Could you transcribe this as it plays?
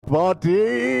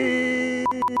everybody.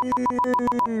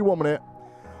 1 minute.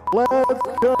 Let's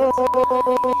go.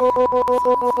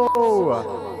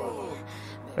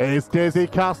 It's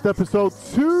Dizzycast episode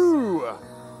 2.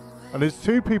 And there's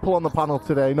 2 people on the panel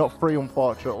today, not 3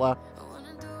 unfortunately.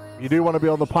 If you do want to be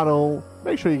on the panel,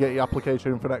 make sure you get your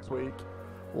application in for next week.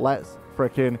 Let's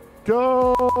freaking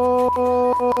go!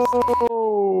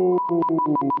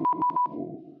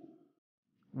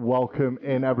 Welcome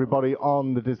in everybody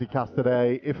on the Dizzycast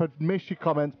today. If I missed your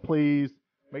comments, please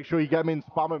make sure you get them in,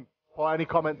 spam them. Put any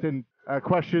comments in,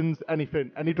 questions,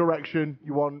 anything, any direction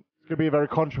you want. It's going to be a very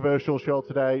controversial show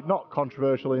today. Not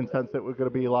controversial in the sense that we're going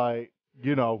to be like,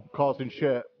 you know, causing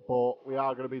shit, but we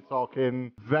are going to be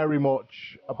talking very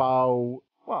much about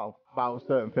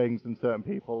certain things and certain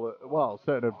people,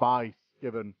 certain advice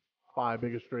given by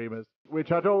bigger streamers,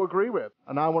 which I don't agree with.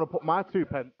 And I want to put my 2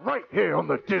 pence right here on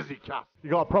the Dizzycast. You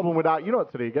got a problem with that? You know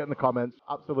what to do. Get in the comments.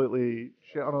 Absolutely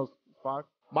shit on us. It's fine.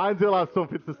 Mine still has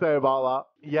something to say about that.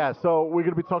 Yeah, so we're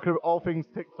going to be talking about all things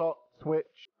TikTok, Twitch.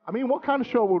 I mean, what kind of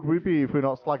show would we be if we're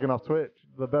not slagging off Twitch?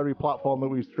 The very platform that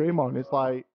we stream on. It's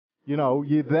like, you know,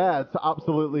 you're there to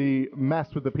absolutely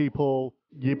mess with the people.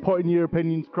 You're putting your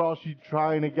opinions across. You're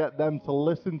trying to get them to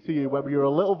listen to you, whether you're a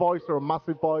little voice or a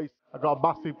massive voice. I got a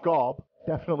massive gob.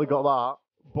 Definitely got that.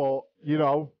 But, you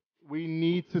know, we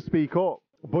need to speak up.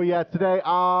 But yeah, today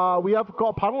we have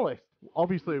got a panelist.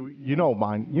 Obviously, you know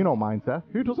Mindset.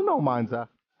 Who doesn't know Mindset?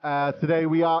 Today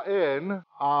we are in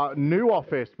our new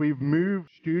office. We've moved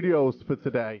studios for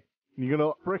today. You're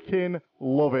going to freaking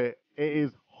love it. It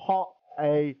is hot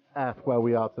AF where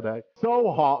we are today.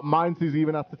 So hot, Mindsy's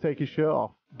even had to take his shirt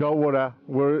off. Don't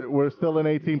worry, we're still an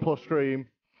 18 plus stream.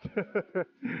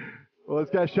 Well,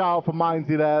 let's get a shout out for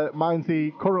Mindsy there.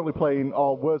 Mindsy currently playing,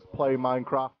 or was playing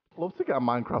Minecraft. Love to get a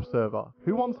Minecraft server.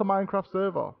 Who wants a Minecraft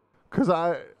server? Because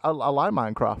I like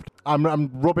Minecraft.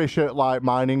 I'm rubbish at like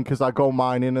mining because I go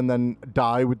mining and then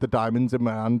die with the diamonds in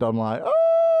my hand. I'm like,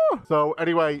 oh! So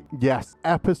anyway, yes,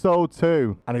 episode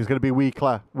 2, and it's going to be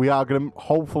weekly. We are going to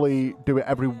hopefully do it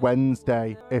every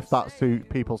Wednesday if that suits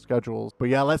people's schedules. But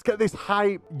yeah, let's get this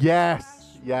hype. Yes.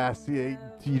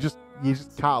 You just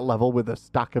can't level with a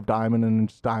stack of diamond and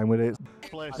just dying with it.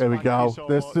 There we go.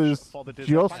 This is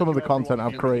just some of the content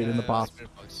I've created in the past.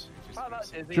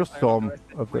 Just some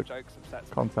of the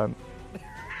content.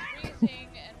 And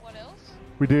what else?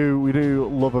 We do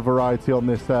love a variety on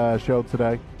this show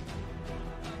today.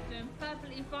 Doing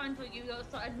perfectly fine for you. You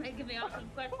started making me ask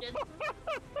some questions.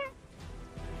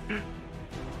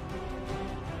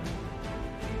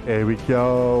 Here we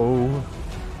go.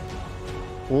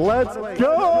 Let's go!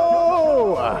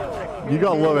 You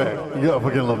gotta love it. You gotta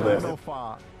fucking love this.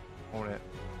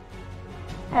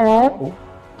 Hello?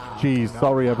 Jeez,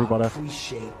 sorry everybody.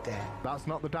 Appreciate that. That's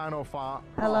not the dino fart.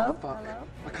 Hello? Fuck.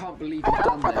 I can't believe you've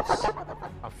done this.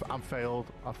 I'm failed.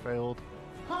 I failed.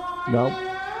 No.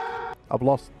 I've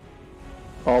lost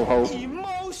all hope.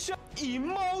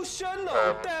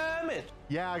 Emotional damage.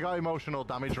 Yeah, I got emotional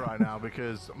damage right now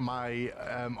because my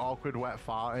awkward wet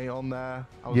fart ain't on there.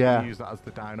 I was going to use that as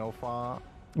the dino fart.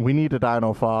 We need a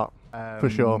dino fart, for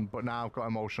sure. But now I've got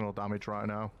emotional damage right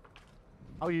now.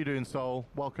 How are you doing, Soul?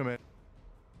 Welcome in.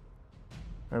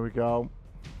 There we go.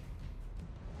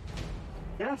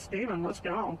 Yeah, Steven, let's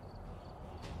go.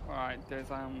 Alright, there's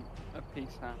a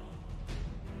piece now.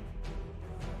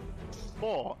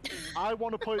 But I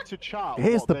want to put it to chat.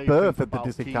 Here's the birth of the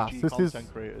Dizzycast. This is,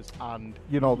 and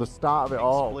you know, the start of it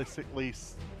all. Explicitly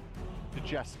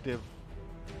suggestive,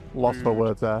 Lost for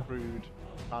words there. rude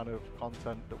kind of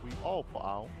content that we all put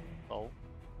out. So,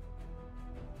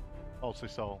 mostly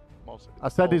so. I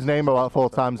said his name about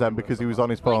 4 times then because he was on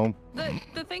his phone.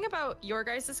 The thing about your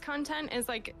guys' content is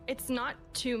like it's not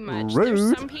too much. Rude.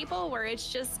 There's some people where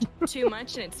it's just too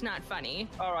much and it's not funny.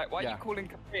 Alright, why are you calling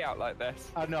Capri out like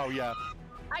this? I know, yeah.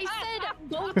 I said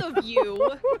both of you,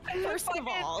 first of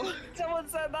all. Someone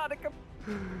said that to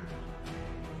Capri.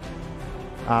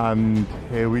 And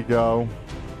here we go.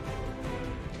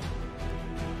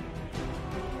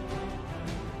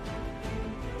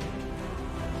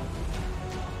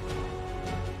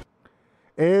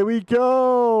 Here we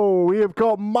go. We have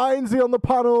got Mindsy on the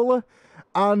panel,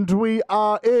 and we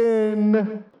are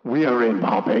in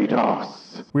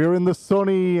Barbados. We are in the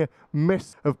sunny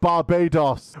mist of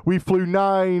Barbados. We flew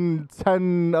 9,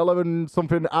 10, 11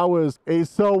 something hours. It's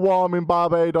so warm in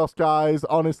Barbados, guys.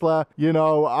 Honestly, you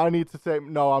know, I need to say,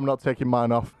 no, I'm not taking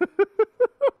mine off.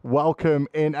 Welcome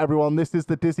in, everyone. This is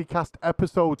the Dizzycast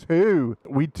episode 2.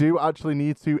 We do actually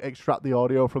need to extract the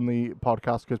audio from the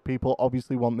podcast because people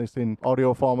obviously want this in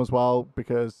audio form as well,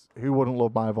 because who wouldn't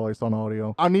love my voice on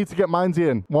audio? I need to get Mindsy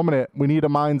in. 1 minute. We need a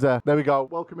Mindser. There we go.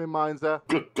 Welcome in, Mindser.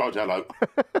 Good God, hello.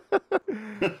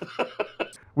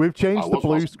 We've changed the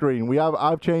blue screen.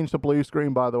 I've changed the blue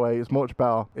screen, by the way. It's much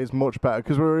better. It's much better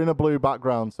because we're in a blue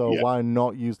background, so why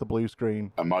not use the blue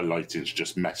screen? And my lighting's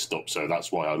just messed up, so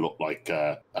that's why I look like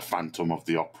a Phantom of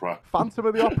the Opera. Phantom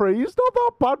of the Opera? It's not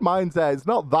that bad, Mindset. It's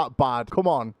not that bad. Come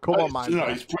on, Mindset. No,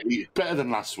 it's pretty better than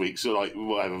last week. So like,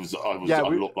 I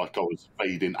looked like I was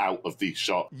fading out of the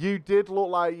shot. You did look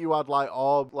like you had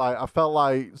I felt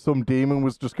like some demon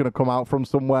was just gonna come out from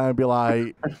somewhere and be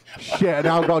like, shit,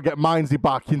 now I've got to get Mindsy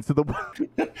back into the.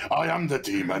 I am the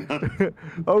demon.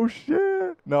 Oh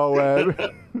shit! No.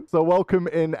 So welcome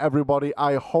in, everybody.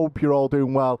 I hope you're all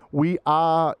doing well. We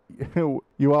are.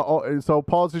 You are. So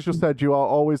Paws has just said you are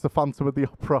always the Phantom of the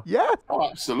Opera. Yeah. Oh,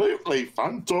 absolutely,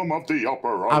 Phantom of the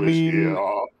Opera. I mean.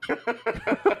 Not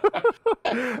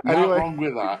Anyway, wrong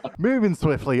with that. Moving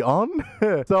swiftly on.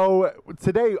 So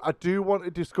today I do want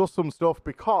to discuss some stuff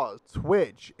because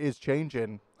Twitch is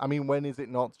changing. I mean, when is it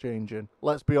not changing?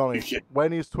 Let's be honest.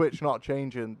 When is Twitch not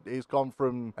changing? It's gone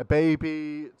from a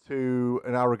baby to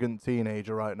an arrogant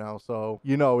teenager right now. So,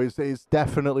 it's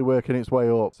definitely working its way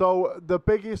up. So the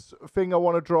biggest thing I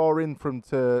want to draw in from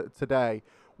today,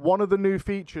 one of the new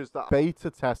features that beta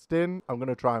testing, I'm going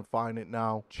to try and find it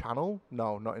now. Channel?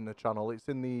 No, not in the channel. It's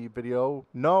in the video.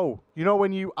 No. You know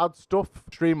when you add stuff?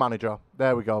 Stream Manager.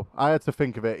 There we go. I had to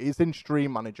think of it. It's in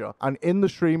Stream Manager. And in the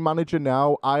Stream Manager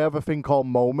now, I have a thing called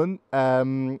Moment.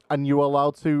 And you're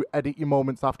allowed to edit your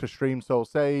moments after stream. So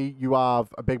say you have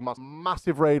a big,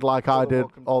 massive raid like I did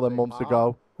all them months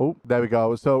ago. Oh, there we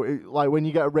go. So, like when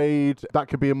you get a raid, that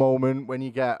could be a moment. When you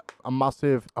get a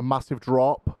massive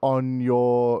drop on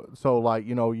your, so like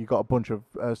you got a bunch of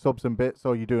subs and bits,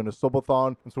 so you're doing a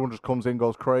subathon, and someone just comes in,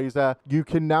 goes crazy. You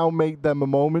can now make them a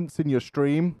moments in your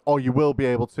stream, or you will be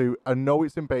able to. I know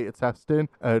it's in beta testing.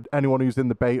 Anyone who's in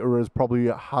the beta has probably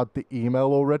had the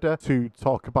email already to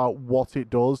talk about what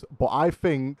it does. But I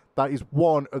think that is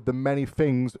one of the many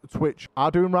things Twitch are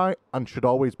doing right and should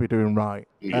always be doing right.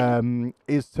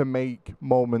 Is to make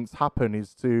moments happen,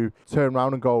 is to turn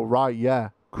around and go, right, yeah,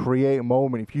 create a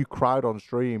moment. If you cried on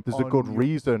stream, there's a good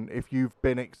reason. If you've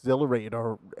been exhilarated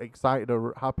or excited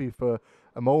or happy for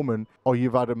a moment, or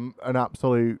you've had an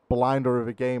absolute blinder of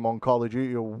a game on Call of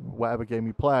Duty or whatever game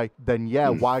you play, then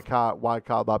why can't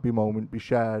that be moment be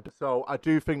shared? So I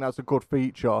do think that's a good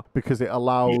feature because it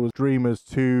allows streamers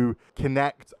to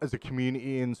connect as a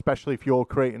community, and especially if you're all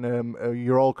creating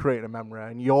a memory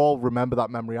and you all remember that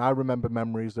memory. I remember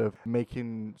memories of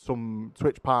making some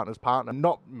Twitch partners partner,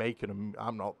 not making them.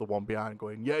 I'm not the one behind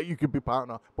going, yeah, you could be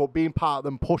partner, but being part of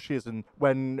them pushes, and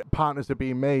when partners are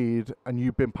being made and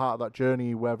you've been part of that journey,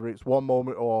 whether it's 1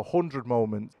 moment or 100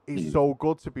 moments, it's so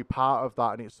good to be part of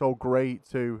that, and it's so great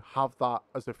to have that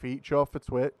as a feature for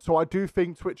Twitch. So I do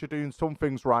think Twitch are doing some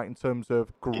things right in terms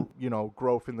of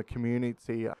growth in the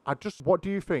community. What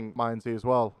do you think, Mindsy, as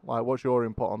well? Like, what's your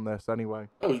input on this anyway?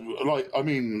 I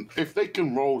mean, if they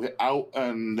can roll it out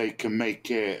and they can make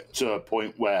it to a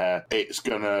point where it's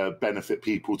gonna benefit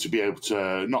people to be able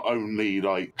to not only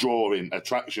like draw in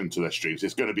attraction to their streams,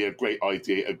 it's going to be a great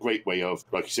idea, a great way of,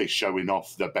 like you say, showing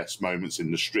off the best moments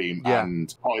in the stream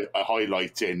and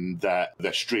highlighting that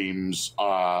their streams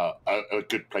are a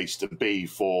good place to be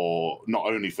for not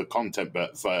only for content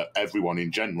but for everyone in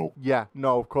general. Yeah,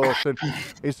 no, of course. And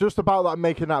it's just about that,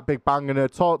 making that big bang. And I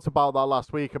talked about that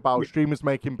last week about streamers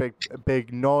making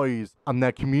big noise and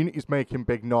their communities making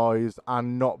big noise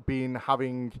and not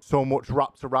having so much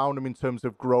wrapped around them in terms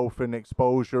of growth and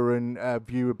exposure and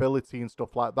viewability and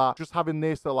stuff like that. Just having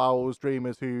this allows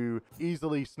streamers who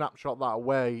easily snapshot that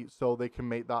away so they can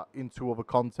make that into other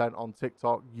content on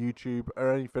TikTok, YouTube,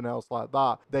 or anything else like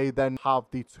that. They then have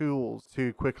the tools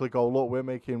to quickly go, look, we're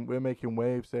making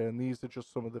waves here, and these are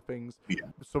just some of the things,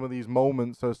 some of these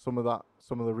moments are some of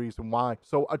the reason why.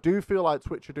 So I do feel like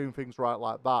Twitch are doing things right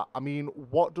like that. I mean,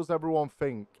 what does everyone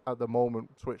think at the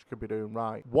moment Twitch could be doing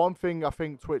right? One thing I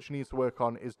think Twitch needs to work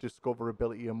on is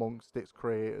discoverability amongst its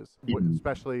creators,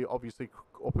 especially obviously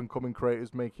up and coming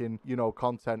creators making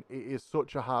content. It is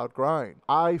such a hard grind.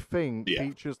 I think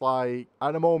features like,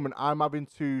 at the moment I'm having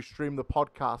to stream the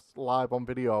podcast live on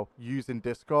video using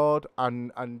Discord,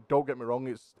 and don't get me wrong,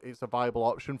 it's a viable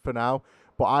option for now,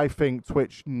 but I think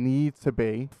Twitch needs to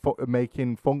be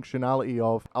making functionality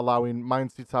of allowing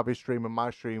Mindsy to have his stream and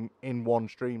my stream in one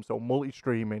stream. So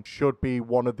multi-streaming should be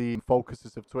one of the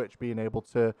focuses of Twitch, being able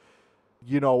to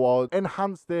or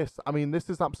enhance this. I memean, this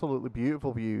is absolutely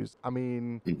beautiful views. I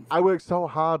mean, I worked so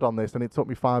hard on this and it took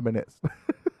me 5 minutes.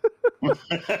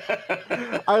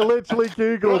 I literally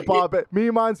Googled Barbados. Me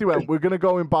and Mindsy went, we're going to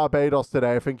go in Barbados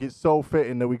today. I think it's so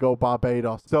fitting that we go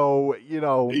Barbados. So,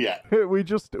 we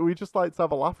just like to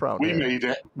have a laugh around here. We need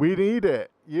it. We need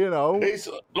it. It's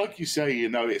like you say,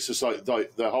 it's just like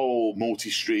the whole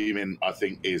multi-streaming, I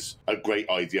think, is a great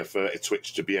idea for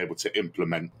Twitch to be able to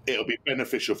implement. It'll be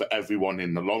beneficial for everyone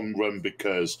in the long run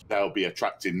because they'll be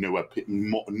attracting newer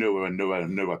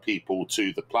people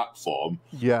to the platform.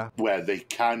 Yeah. Where they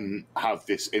can have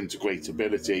this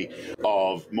integratability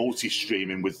of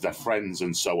multi-streaming with their friends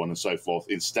and so on and so forth,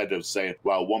 instead of saying,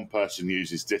 well, one person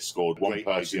uses Discord, one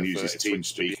person uses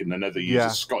TeamSpeak, and another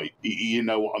uses Skype. You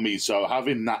know what I mean? So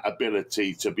having that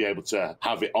ability to be able to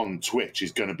have it on Twitch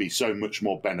is going to be so much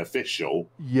more beneficial.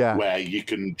 Yeah. Where you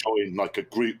can join like a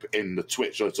group in the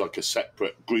Twitch, so it's like a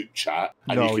separate group chat,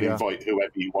 and you can invite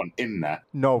whoever you want in there.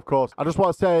 No, of course. I just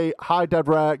want to say hi,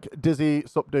 Deadrek, Dizzy,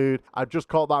 sup, dude. I just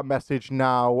caught that message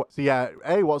now. So yeah,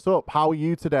 hey, what's up? How are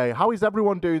you today? How is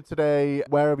everyone doing today,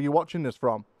 wherever you're watching this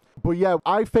from? But yeah,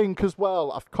 I think as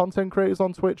well, of content creators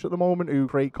on Twitch at the moment who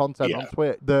create content on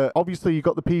Twitch, that obviously you've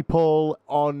got the people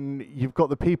on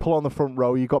the front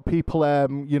row, you've got people,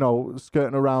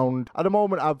 skirting around. At the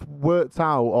moment, I've worked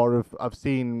out, or I've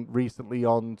seen recently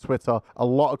on Twitter, a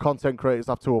lot of content creators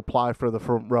have to apply for the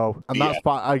front row. And that's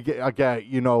fine. I get,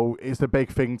 it's a big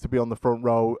thing to be on the front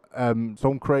row.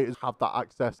 Some creators have that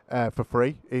access for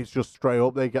free. It's just straight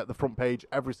up. They get the front page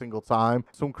every single time.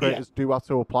 Some creators do have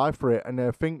to apply for it. And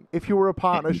I think if you were a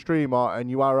partner streamer and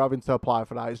you are having to apply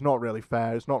for that, it's not really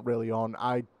fair. It's not really on.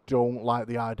 I don't like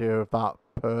the idea of that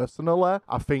personally.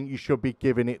 I think you should be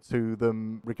giving it to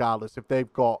them regardless. If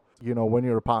they've got, when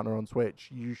you're a partner on Twitch,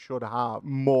 you should have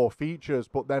more features.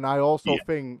 But then I also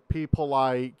think people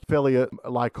like affiliate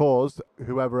like us,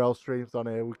 whoever else streams on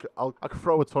here, I could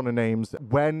throw a ton of names.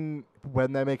 When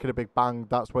they're making a big bang,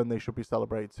 that's when they should be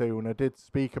celebrated too. And I did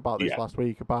speak about this last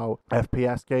week about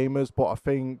FPS gamers, but I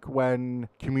think when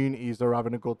communities are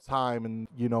having a good time and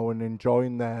and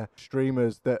enjoying their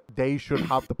streamers, that they should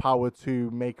have the power to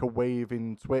make a wave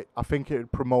in Twitch. I think it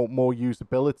would promote more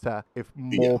usability if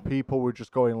more people were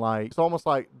just going like, it's almost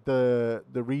like the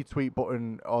retweet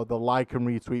button or the like and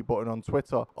retweet button on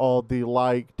Twitter or the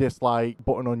like dislike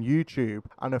button on YouTube.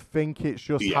 And I think it's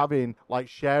just having like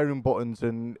sharing buttons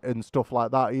and stuff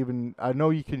like that. Even I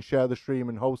know you can share the stream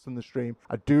and hosting the stream.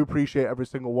 I do appreciate every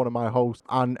single one of my hosts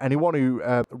and anyone who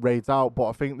raids out, but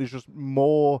I think there's just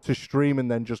more to streaming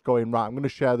than just going, right, I'm going to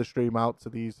share the stream out to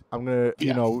these. I'm going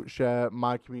to, share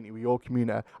my community with your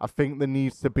community. I think there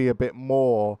needs to be a bit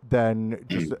more than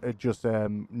just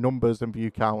numbers and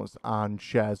view counts and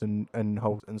shares and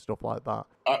hosts and stuff like that.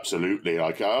 Absolutely.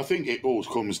 I think it all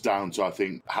comes down to,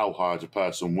 how hard a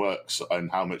person works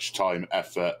and how much time,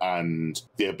 effort, and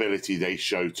the ability they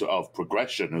show of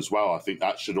progression as well. I think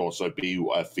that should also be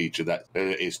a feature that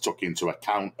is took into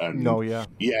account. And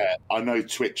I know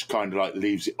Twitch kind of like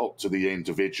leaves it up to the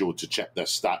individual to check their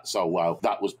stats. Oh, well,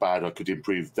 that was bad. I could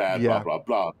improve there, blah, blah,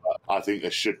 blah. But I think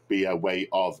there should be a way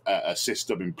of a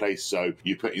system in place. So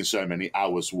you put in so many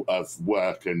hours of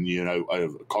work and,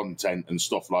 of content and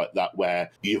stuff like that, where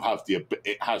you have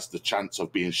it has the chance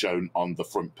of being shown on the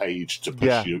front page to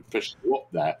push you up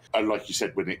there. And like you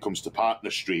said, when it comes to partner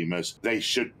streamers, they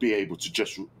should be able to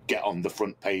just get on the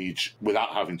front page without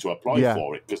having to apply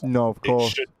for it. No, of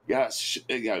course.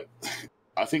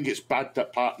 I think it's bad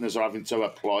that partners are having to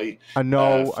apply. I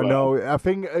know. I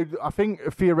think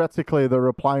theoretically they're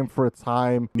applying for a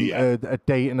time, a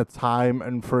date and a time,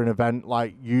 and for an event.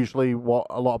 Like usually, what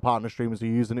a lot of partner streamers are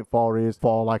using it for is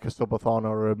for like a subathon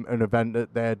or an event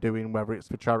that they're doing, whether it's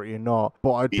for charity or not.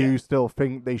 But I do still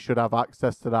think they should have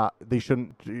access to that.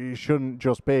 It shouldn't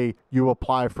just be you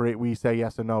apply for it, we say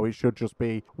yes or no. It should just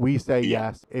be we say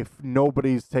yes. If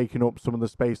nobody's taking up some of the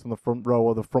space on the front row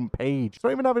or the front page, it's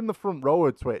not even having the front row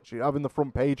of Twitch, having the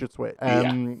front page of Twitch,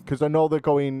 because I know they're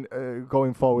going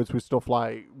forwards with stuff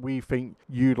like, we think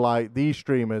you'd like these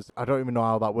streamers. I don't even know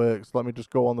how that works. Let me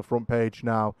just go on the front page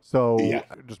now. So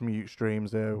just mute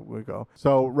streams. There we go.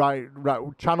 So right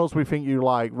channels we think you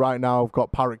like. Right now I've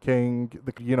got Parrot King,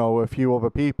 a few other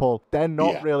people. They're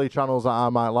not really channels that I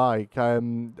might like. They're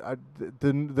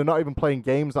not even playing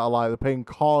games that I like. They're playing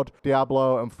COD,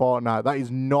 Diablo, and Fortnite. That is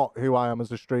not who I am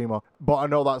as a streamer. But I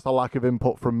know that's a lack of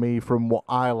input from me from what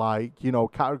I like,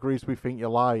 categories we think you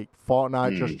like.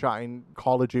 Fortnite, just chatting,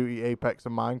 Call of Duty, Apex,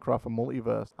 and Minecraft and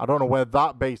Multiverse. I don't know where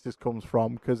that basis comes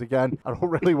from, because again, I don't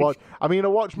really watch. I mean, I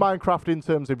watch Minecraft in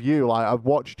terms of you. Like, I've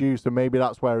watched you, so maybe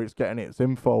that's where it's getting its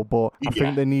info. But I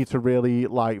think they need to really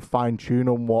fine tune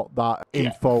on what that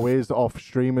info is off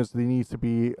streamers. They need to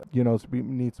be,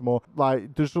 need to more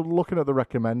just looking at the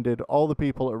recommended. All the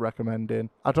people that are recommending.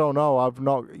 I don't know. I've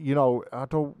not, I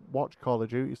don't watch Call of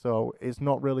Duty, so it's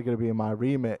not really going to be in my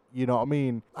remit. You know what I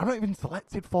mean? I'm not even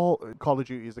selected for Call of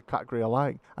Duty as a category I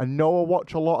like. I know I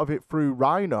watch a lot of it through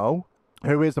Rhino,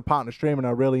 who is a partner streamer, and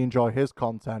I really enjoy his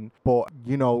content. But,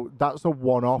 that's a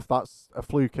one-off. That's a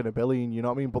fluke in a billion, you know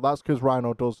what I mean? But that's because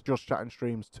Rhino does Just Chatting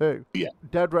streams too. Yeah.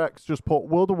 Dead Rex just put,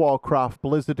 World of Warcraft,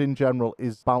 Blizzard in general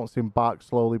is bouncing back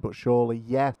slowly but surely.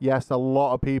 Yes, a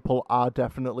lot of people are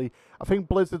definitely... I think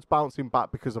Blizzard's bouncing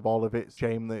back because of all of its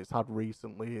shame that it's had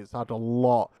recently. It's had a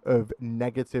lot of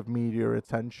negative media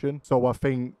attention. So I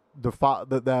think the fact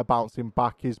that they're bouncing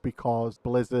back is because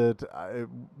Blizzard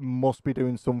must be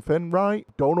doing something right.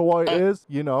 Don't know what it is,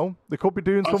 They could be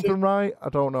doing something right. I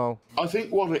don't know. I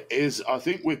think what it is,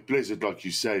 with Blizzard, like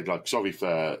you said, sorry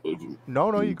for...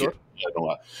 No, you're good.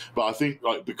 But I think,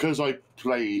 because I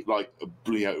play,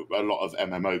 a lot of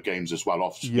MMO games as well,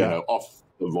 off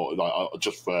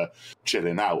just for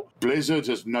chilling out. Blizzard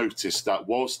has noticed that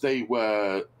whilst they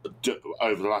were,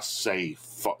 over the last, say,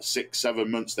 6-7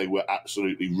 months, they were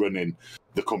absolutely running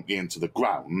the company into the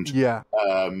ground. Yeah.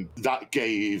 That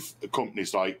gave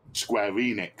companies like Square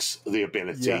Enix the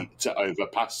ability to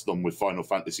overpass them with Final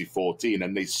Fantasy XIV,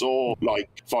 and they saw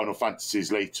Final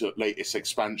Fantasy's latest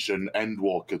expansion,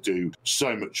 Endwalker, do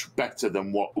so much better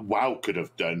than what WoW could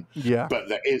have done. Yeah. But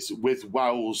there is, with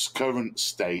WoW's current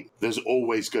state, there's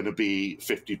always going to be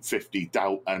 50-50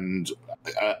 doubt and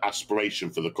aspiration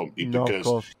for the company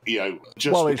because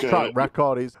its track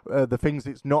record is the things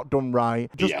it's not done right.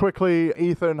 Just quickly.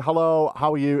 Ethan, hello,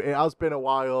 how are you? It has been a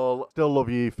while. Still love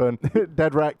you, Ethan.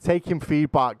 Dead Wreck, taking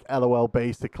feedback, LOL,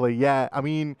 basically. Yeah, I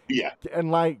mean, and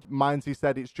like Mindsy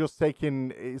said, it's just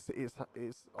taking, it's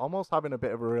almost having a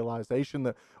bit of a realization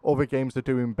that other games are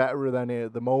doing better than it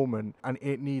at the moment, and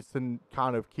it needs to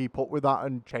kind of keep up with that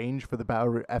and change for the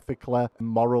better ethically,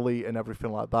 morally, and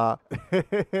everything like that.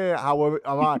 How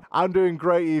am I? I'm doing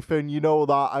great, Ethan. You know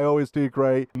that. I always do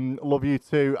great. Love you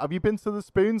too. Have you been to the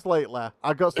Spoons lately?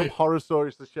 I got some horror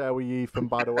stories to share with you, Ethan,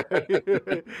 by the way.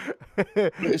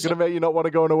 It's going to make you not want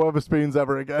to go on a Wetherspoons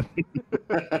ever again.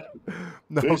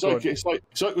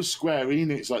 It's like with Square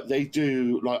Enix, they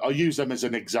do, I use them as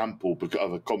an example because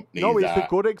of a company. No, it's a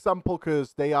good example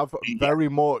because they have very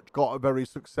much got a very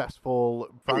successful,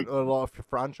 a lot of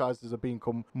franchises have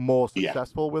become more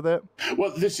successful with it.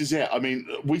 Well, this is it. I mean,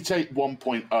 we take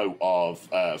 1.0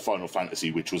 of Final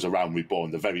Fantasy, which was around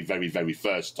Reborn, the very, very, very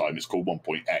first time. It's called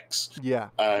 1.x. Yeah.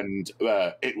 And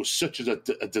it was such a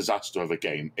disaster of a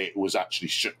game. It was actually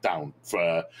shut down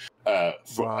for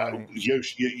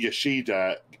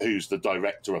Yoshida, who's the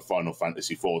director of Final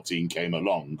Fantasy XIV, came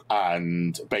along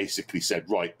and basically said,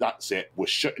 right, that's it. We're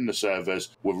shutting the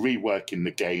servers. We're reworking the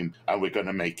game, and we're going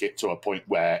to make it to a point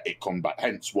where it comes back.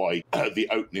 Hence why the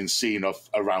opening scene of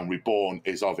Around Reborn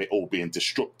is of it all being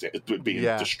destroyed.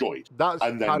 That's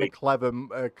kind of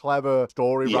clever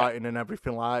story writing and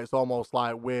everything like that. It's almost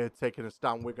like we're taking a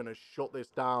stand. We're going to shut this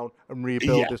down and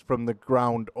rebuild this from the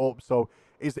ground up. So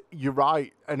you're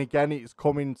right, and again, it's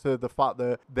coming to the fact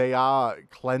that they are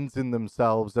cleansing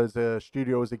themselves as a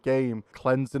studio, as a game,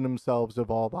 cleansing themselves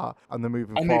of all that, and they're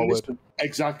moving forward.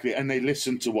 Exactly, and they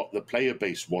listened to what the player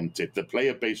base wanted. The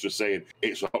player base was saying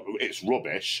it's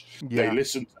rubbish. Yeah. They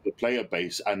listened to the player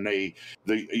base, and the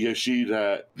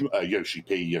Yoshida,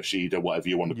 Yoshida, whatever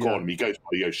you want to call him, he goes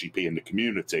by Yoshi P in the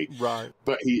community. Right,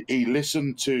 but he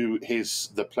listened to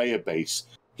the player base.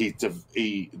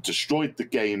 He destroyed the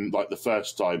game the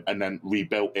first time and then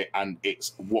rebuilt it, and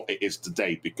it's what it is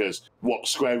today because what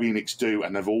Square Enix do,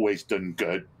 and they've always done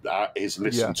good, is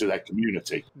listen to their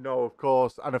community. No, of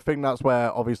course, and I think that's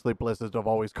where obviously Blizzard have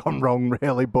always gone wrong,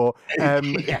 really. But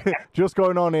just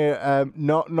going on here,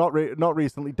 not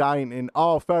recently dying in.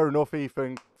 Oh, fair enough,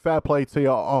 Ethan. Fair play to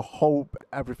you. I hope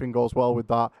everything goes well with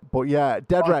that. But yeah,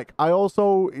 Dedrek.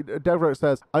 Dedrek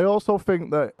says, I also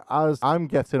think that as I'm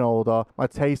getting older, my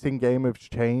taste in game has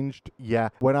changed. Yeah,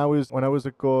 when I was a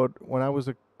good, I was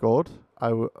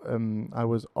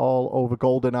all over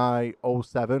GoldenEye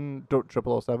 07,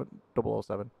 007,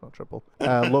 not triple.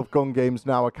 Love gun games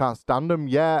now. I can't stand them.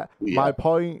 Yeah. My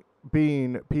point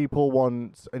being, people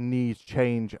want and need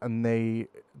change, and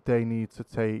they need to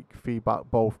take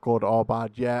feedback, both good or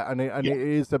bad. Yeah, and it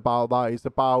is about that. It's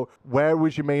about where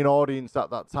was your main audience at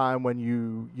that time when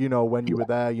when you were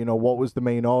there. What was the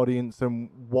main audience and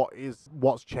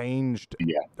what's changed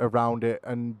around it.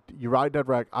 And you're right,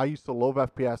 Deadrek. I used to love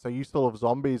FPS. I used to love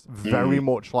zombies. Very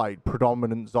much like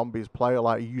predominant zombies player.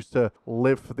 Like I used to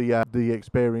live for the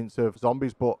experience of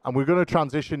zombies. And we're going to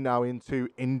transition now into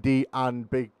indie and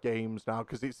big games now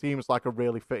because it seems like a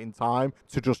really fitting time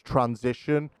to just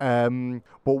transition.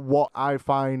 But what I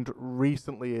find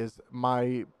recently is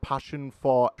my passion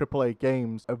for AAA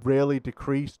games have really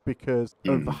decreased because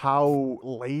of how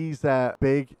lazy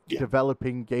big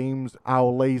developing games, how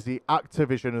lazy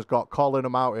Activision has got. Calling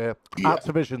them out here.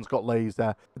 Activision's got lazy.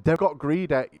 They've got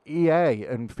greedy. EA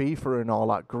and FIFA and all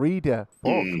that greedy.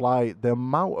 Like the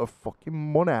amount of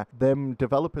fucking money them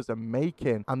developers are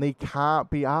making, and they can't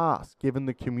be asked given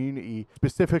the community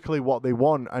specifically what they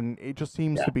want, and it just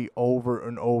seems to be over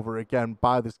and over again.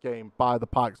 Buy this game, buy the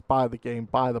packs, buy the game,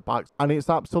 buy the packs, and it's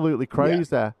absolutely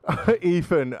crazy.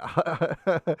 Ethan,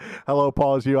 hello,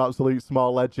 pause. You absolute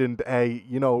small legend. Hey,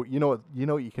 you know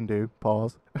what you can do.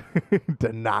 Pause.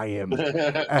 Deny him.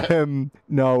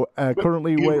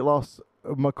 Currently weight loss.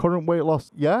 My current weight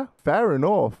loss, fair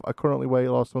enough. I currently weight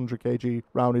loss 100 kg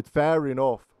rounded. Fair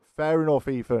enough,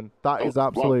 Ethan. That is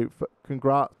absolute.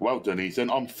 Congrats. Well done,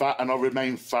 Ethan. I'm fat and I'll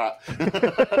remain fat.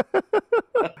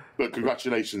 But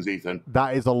congratulations, Ethan.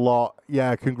 That is a lot.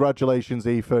 Yeah, congratulations,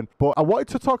 Ethan. But I wanted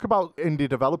to talk about indie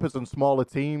developers and smaller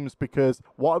teams because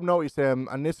what I've noticed, and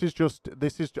I'm just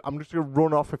going to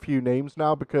run off a few names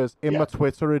now because in my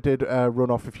Twitter I did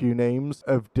run off a few names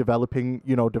of developing,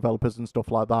 developers and stuff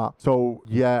like that. So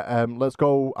let's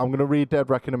go. I'm going to read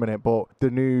Deadrek in a minute, but the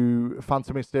new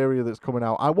Phantom Hysteria that's coming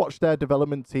out, I watched their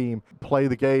development team play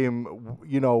the game,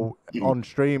 on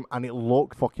stream, and it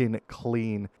looked fucking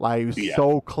clean. Like, it was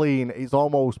so clean. It's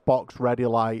almost box ready.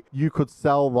 Like, you could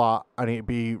sell that and it'd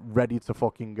be ready to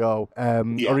fucking go.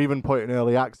 Or even put it in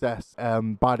early access,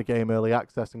 buy the game early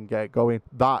access and get it going.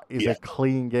 That is a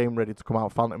clean game ready to come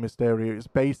out. Phantom Hysteria. It's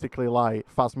basically like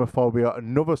Phasmophobia,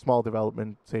 another small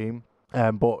development team.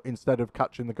 But instead of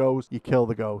catching the ghost, you kill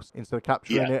the ghost. Instead of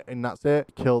capturing it and that's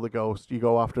it, kill the ghost. You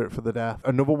go after it for the death.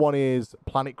 Another one is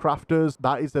Planet Crafters.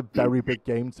 That is a very big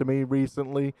game to me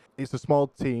recently. It's a small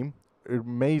team.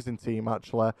 Amazing team,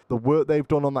 actually. The work they've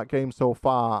done on that game so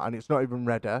far, and it's not even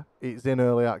ready. It's in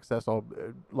early access or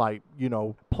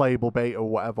playable beta or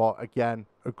whatever. Again,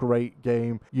 a great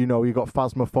game. You've got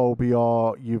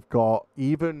Phasmophobia, you've got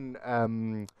even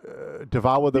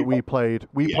Devour that we played.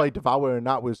 We played Devour and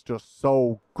that was just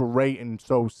so great and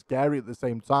so scary at the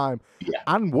same time.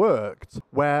 And worked.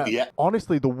 Where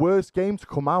honestly the worst game to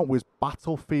come out was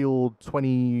Battlefield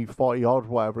 2040 odd,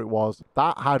 whatever it was.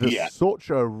 That had such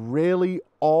a really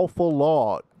awful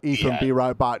lot. Ethan, be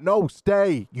right back. No,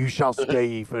 stay. You shall stay,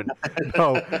 Ethan.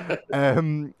 No.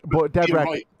 But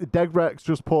Deadrex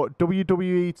just put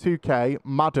WWE 2K,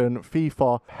 Madden,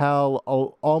 FIFA, hell,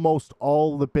 almost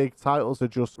all the big titles are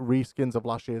just reskins of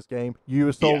last year's game. You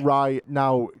are so right.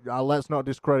 Now, let's not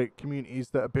discredit communities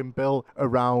that have been built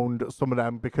around some of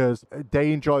them because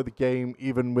they enjoy the game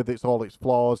even with all its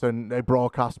flaws, and they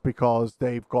broadcast because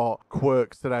they've got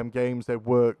quirks to them games. They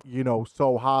work,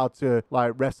 so hard to,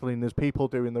 like, wrestling. There's people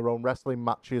doing their own wrestling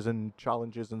matches and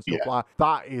challenges and stuff like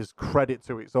that. Is credit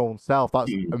to its own self.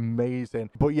 That's amazing.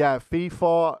 But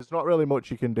FIFA, there's not really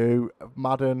much you can do.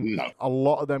 Madden, a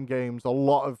lot of them games, a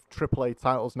lot of AAA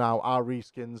titles now are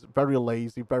reskins, very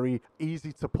lazy, very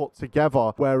easy to put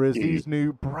together, whereas these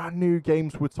brand new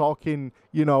games, we're talking,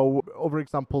 other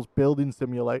examples, Building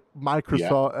Simulator,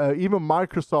 Microsoft, even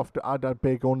Microsoft had a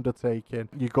big undertaking.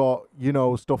 You got,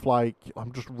 stuff like,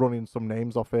 I'm just running some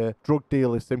names off here, Drug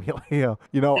Dealer Simulator.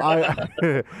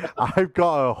 I've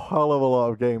got a hell of a lot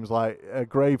of games like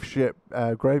Graveyard.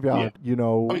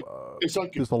 It's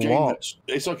like there's a lot.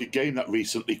 It's like a game that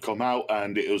recently come out,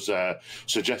 and it was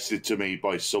suggested to me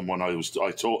by someone I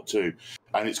talked to,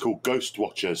 and it's called Ghost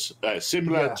Watchers.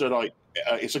 Similar to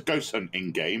it's a ghost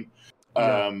hunting game,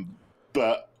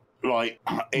 but like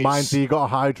mind you, got to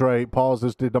hydrate.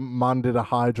 Pauses. Man did a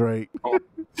hydrate.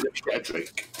 Get a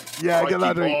drink. Yeah, get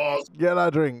that drink. Get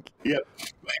that drink. Yeah.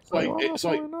 It's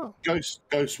like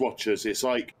Ghost Watchers. It's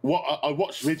like what I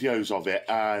watched videos of it,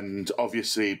 and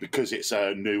obviously because it's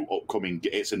a new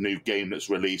game that's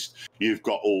released, you've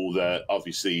got all the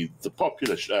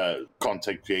popular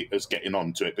content creators getting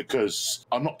onto it. Because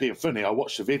I'm not being funny, I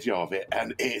watched a video of it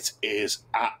and it is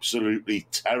absolutely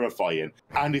terrifying.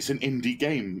 And it's an indie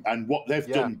game, and what they've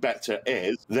done better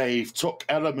is they've took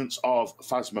elements of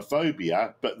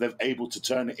Phasmophobia, but they're able to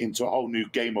turn it into a whole new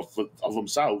game of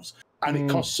themselves. and it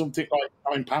costs something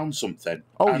like £9 something.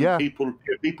 Oh, and yeah. People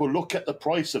look at the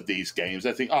price of these games,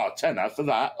 they think, tenner for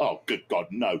that? Oh, good God,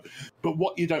 no. But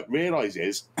what you don't realise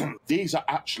is these are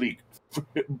actually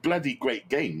bloody great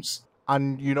games.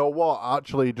 And you know what?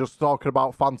 Actually, just talking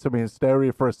about Phantom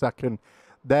Hysteria for a second,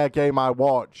 their game I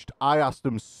watched, I asked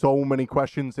them so many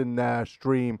questions in their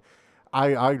stream.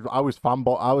 I was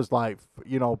fanboy. I was like,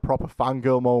 proper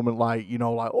fangirl moment, like, oh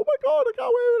my God, I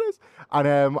can't wait for this. And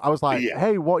I was like,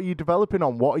 hey, what are you developing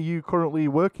on? What are you currently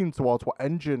working towards? What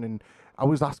engine? And I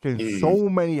was asking so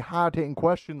many hard-hitting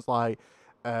questions, like,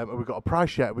 have we got a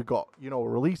price yet? We got, a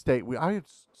release date. I had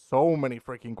so many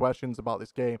freaking questions about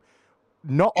this game.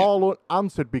 Not all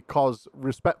answered because,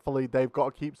 respectfully, they've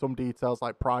got to keep some details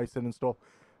like pricing and stuff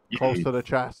close to the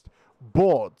chest.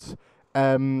 But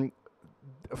Phantom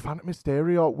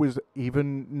Hysteria was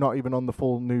not even on the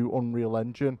full new Unreal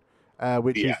Engine,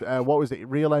 which is, what was it?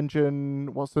 Real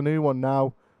Engine, what's the new one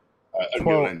now?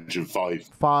 Unreal Engine 5.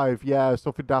 5, yeah,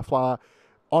 something daft like that.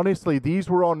 Honestly, these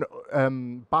were on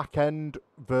back-end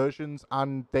versions,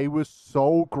 and they were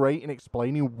so great in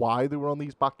explaining why they were on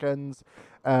these back-ends.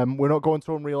 We're not going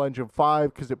to Unreal Engine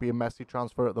 5 because it'd be a messy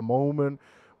transfer at the moment.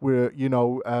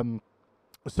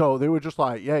 So they were just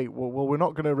like, well, we're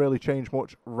not going to really change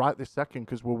much right this second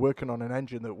because we're working on an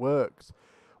engine that works.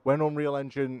 When Unreal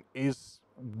Engine is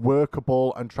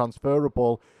workable and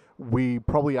transferable, we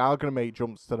probably are going to make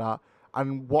jumps to that.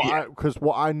 And what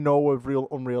I know of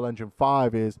Unreal Engine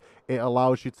 5 is it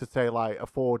allows you to take like a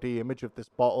 4D image of this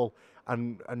bottle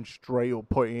and straight up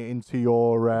put it into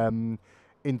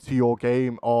your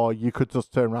game, or you could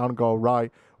just turn around and go,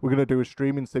 right, we're going to do a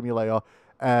streaming simulator,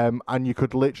 and you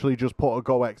could literally just put a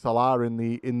Go XLR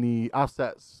in the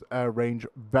assets range,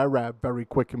 very, very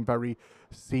quick and very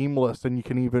seamless, and you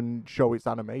can even show its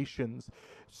animations.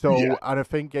 So, and I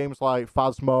think games like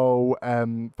Phasmo,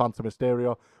 Phantom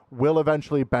Hysteria will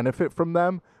eventually benefit from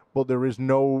them, but there is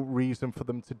no reason for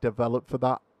them to develop for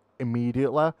that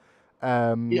immediately,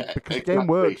 because the game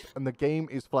works and the game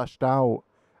is fleshed out.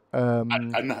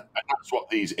 And that's what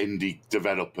these indie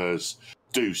developers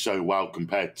do so well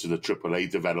compared to the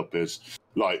AAA developers.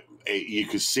 Like, you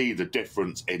can see the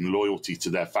difference in loyalty to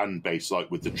their fan base. Like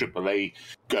with the AAA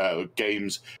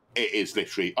games, it is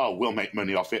literally, we'll make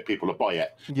money off it, people will buy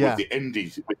it. Yeah. With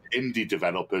indie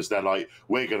developers, they're like,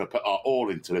 we're going to put our all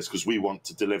into this because we want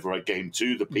to deliver a game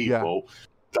to the people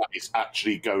that is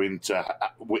actually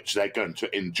which they're going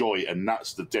to enjoy. And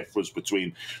that's the difference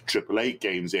between AAA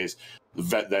games, is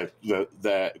that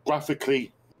they're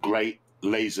graphically great,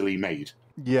 lazily made.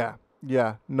 Yeah,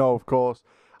 no, of course.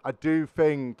 I do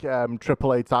think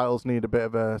AAA titles need a bit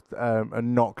of a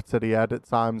knock to the head at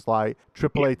times. Like,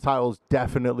 AAA titles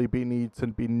definitely need to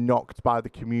be knocked by the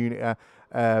community.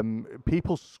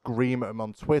 People scream at them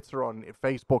on Twitter, on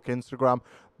Facebook, Instagram,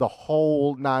 the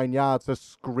whole 9 yards are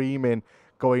screaming,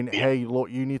 going, hey, look,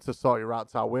 you need to sort your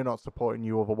rats out. We're not supporting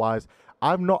you otherwise.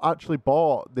 I've not actually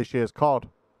bought this year's COD.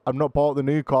 I've not bought the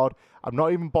new COD. I've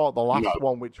not even bought the last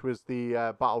one, which was the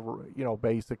battle,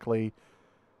 basically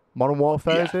Modern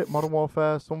Warfare. Is it Modern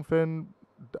Warfare something?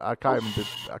 I can't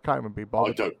even be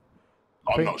bothered.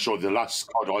 I'm not sure. The last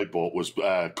COD I bought was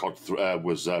Black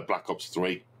Ops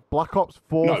 3. Black Ops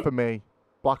 4 for me.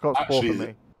 Black Ops 4 for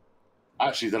me.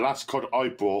 Actually, the last COD I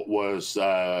bought was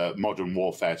Modern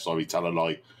Warfare. Sorry, tell a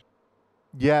lie.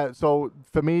 Yeah, so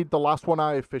for me, the last one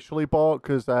I officially bought,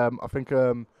 because I think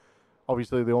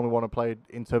obviously the only one I played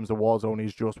in terms of Warzone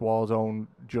is just Warzone,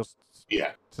 just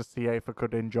to see if I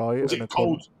could enjoy it. Was it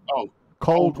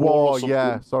Cold War?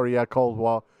 Yeah, Cold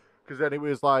War. Because then it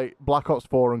was like Black Ops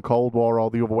 4 and Cold War, all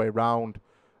the other way around.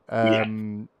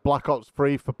 Black Ops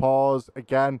 3 for pause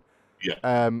again.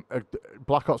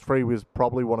 Black Ops 3 was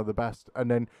probably one of the best, and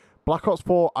then Black Ops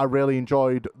 4, I really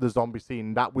enjoyed the zombie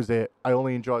scene. That was it. I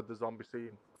only enjoyed the zombie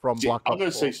scene from Black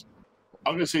Ops 4.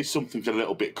 I'm going to say something a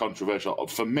little bit controversial.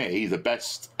 For me, the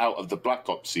best out of the Black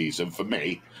Ops season, for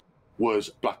me, was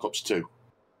Black Ops 2.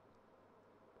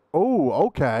 Oh,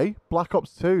 okay. Black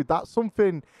Ops 2. That's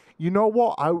something, you know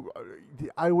what?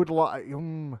 I would like...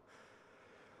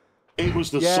 It was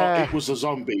the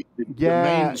zombie. The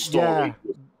main story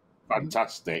was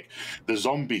fantastic. The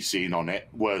zombie scene on it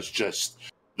was just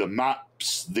the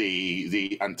maps,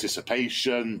 the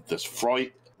anticipation, the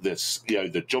fright,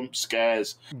 the jump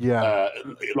scares.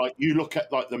 Like you look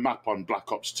at like the map on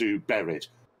Black Ops 2 Buried.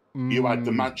 You had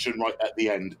the mansion right at the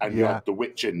end, and you had the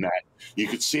witch in there. You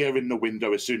could see her in the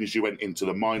window as soon as you went into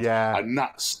the mine, and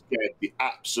that scared the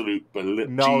absolute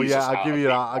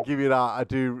I'll give you that. I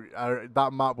do.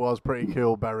 That map was pretty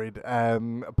cool, Buried.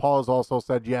 Paul's also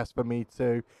said yes for me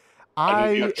too.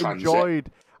 I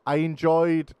I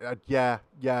enjoyed,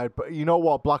 but you know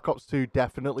what? Black Ops 2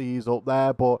 definitely is up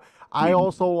there, but I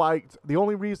also liked, the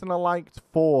only reason I liked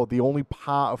 4, the only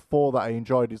part of 4 that I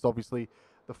enjoyed is obviously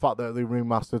the fact that they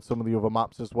remastered some of the other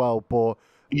maps as well, but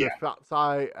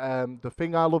the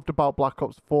thing I loved about Black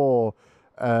Ops 4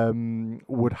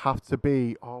 would have to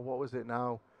be, what was it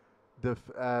now?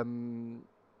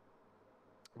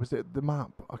 Was it the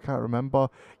map? I can't remember.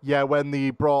 Yeah, when they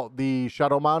brought the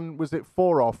Shadow Man, was it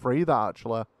 4 or 3 that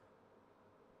actually?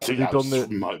 I think that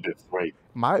might have been 3.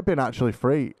 Might have been actually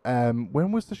 3.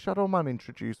 When was the Shadow Man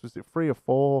introduced? Was it 3 or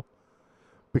 4?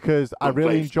 Because I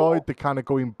really enjoyed the kind of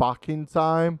going back in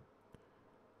time.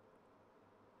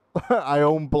 I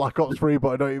own Black Ops 3, but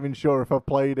I'm not even sure if I've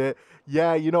played it.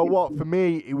 Yeah, you know what? For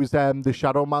me, it was the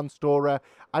Shadow Man story.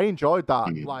 I enjoyed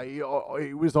that. Like,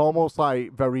 it was almost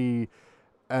like very...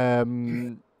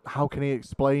 how can he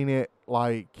explain it?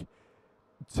 Like,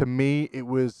 to me, it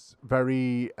was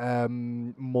very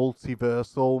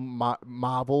multiversal,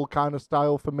 Marvel kind of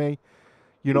style for me.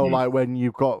 You know, like when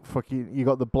you got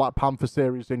the Black Panther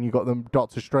series and you got them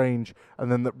Doctor Strange,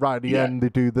 and then right at the end they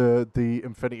do the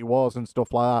Infinity Wars and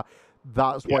stuff like that.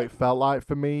 That's what it felt like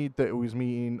for me. That it was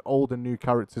meeting old and new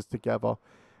characters together.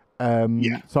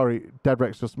 Sorry, Dead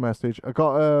Rex just message. I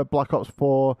got Black Ops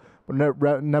 4, but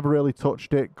never really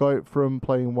touched it. Got it from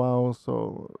playing WoW,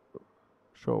 so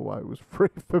sure why it was free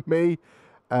for me.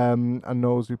 And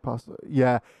knows who passed.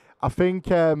 Yeah, I think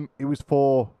it was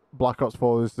 4. Black Ops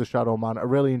 4 is the Shadow Man. I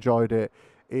really enjoyed it.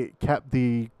 It kept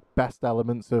the best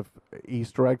elements of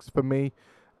Easter eggs for me,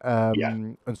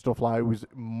 and stuff like it was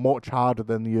much harder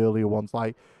than the earlier ones.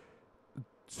 Like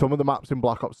some of the maps in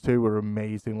Black Ops 2 were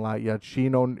amazing. Like you had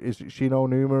Shino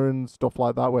Numa and stuff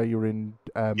like that, where you're in.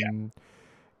 And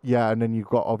then you've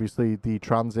got obviously the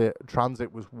transit.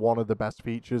 Transit was one of the best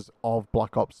features of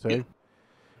Black Ops 2.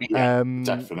 Yeah,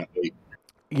 definitely.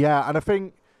 Yeah, and I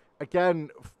think, again,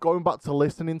 going back to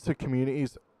listening to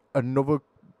communities, another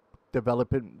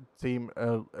developing team,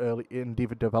 early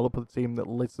indie developer team that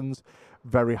listens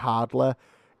very hard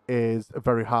is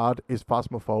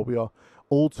Phasmophobia.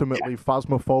 Ultimately,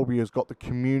 Phasmophobia has got the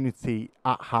community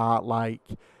at heart. Like,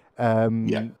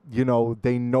 you know,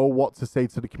 they know what to say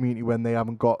to the community when they're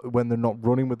not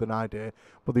running with an idea,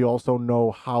 but they also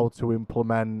know how to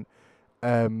implement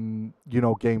game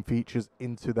features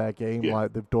into their game.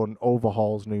 Like they've done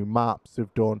overhauls, new maps,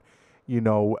 they've done,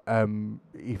 even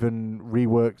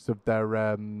reworks of their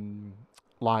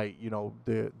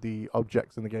the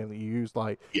objects in the game that you use,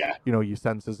 like your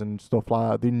sensors and stuff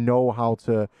like that. They know how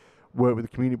to work with the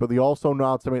community, but they also know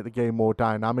how to make the game more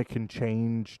dynamic and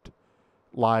changed,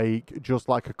 like just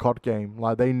like a COD game.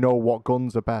 Like they know what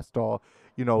guns are best, or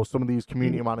some of these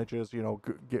community managers,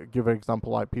 give an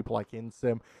example, like people like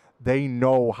InSim. They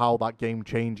know how that game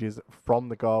changes from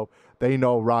the go. They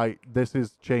know, right, this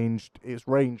is changed, it's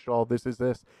ranged, or this is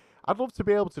this. I'd love to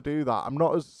be able to do that. I'm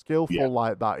not as skillful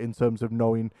like that in terms of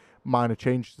knowing minor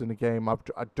changes in the game. I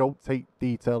don't take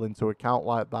detail into account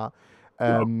like that.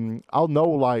 I'll know,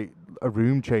 like, a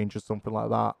room change or something like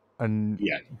that.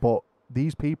 But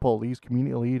these people, these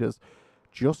community leaders,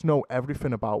 just know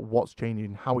everything about what's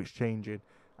changing, how it's changing.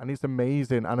 And it's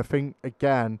amazing. And I think,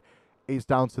 again, it's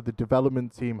down to the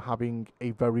development team having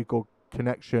a very good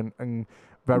connection and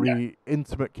very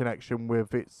intimate connection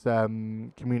with its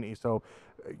community. So,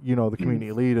 the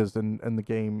community leaders and the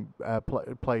game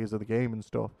players of the game and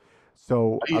stuff.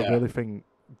 So I really think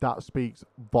that speaks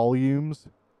volumes.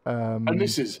 And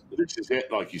this is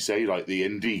it, like you say, like the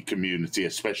indie community,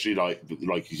 especially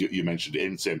like you mentioned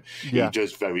InSim, he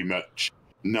does very much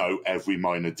know every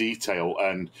minor detail.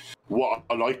 And what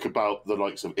I like about the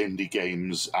likes of indie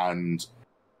games and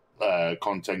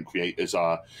content creators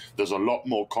there's a lot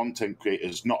more content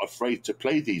creators not afraid to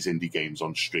play these indie games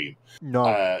on stream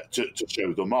to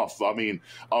show them off. I mean,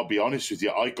 I'll be honest with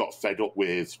you, I got fed up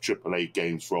with AAA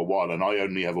games for a while, and I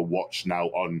only ever watch now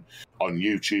on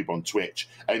YouTube, on Twitch,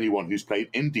 anyone who's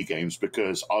played indie games,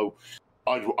 because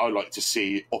I like to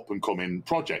see up and coming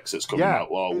projects that's coming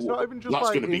out. Well, it's not even just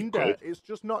like indie. It's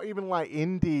just not even like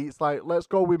indie. It's like, let's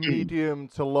go with medium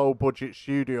to low budget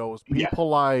studios. People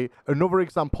like, another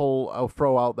example I'll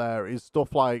throw out there is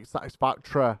stuff like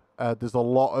Satisfactory. There's a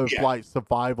lot of like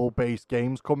survival based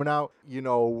games coming out.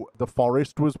 The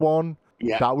Forest was one.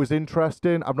 That was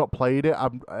interesting. I've not played it.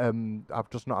 I've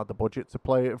just not had the budget to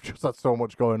play it. I've just had so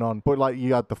much going on. But like,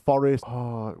 you had the Forest.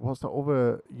 Oh, what's the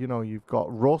other? You've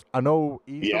got Rust. I know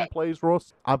Ethan plays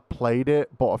Rust. I've played it,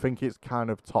 but I think it's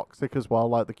kind of toxic as well.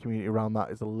 Like the community around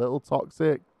that is a little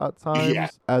toxic at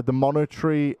times. The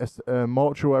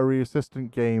Mortuary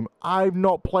Assistant game. I've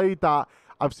not played that.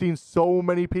 I've seen so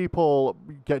many people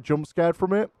get jump scared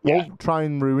from it. Won't try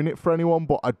and ruin it for anyone,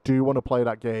 but I do want to play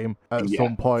that game at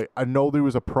some point. I know there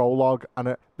was a prologue,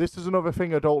 and this is another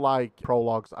thing I don't like,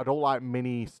 prologues. I don't like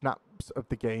mini snaps of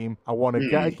the game. I want to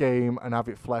get a game and have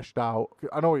it fleshed out.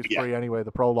 I know it's free anyway,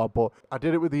 the prologue, but I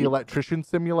did it with the electrician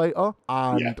simulator,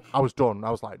 and I was done. I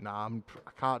was like, nah,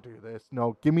 I can't do this.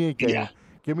 No, give me a game.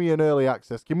 Give me an early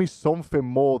access. Give me something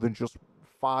more than just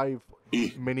 5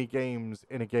 mini games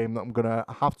in a game that I'm gonna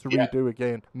have to redo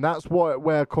again. And that's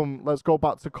let's go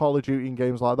back to Call of Duty and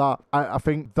games like that. I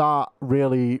think that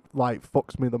really like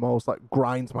fucks me the most, like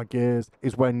grinds my gears,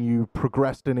 is when you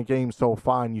progressed in a game so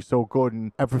fine, you're so good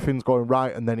and everything's going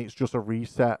right, and then it's just a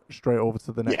reset straight over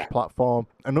to the next platform.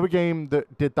 Another game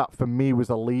that did that for me was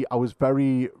Elite. I was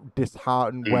very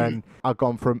disheartened when I'd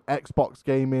gone from Xbox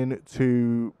gaming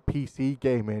to PC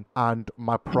gaming and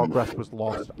my progress was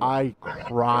lost. I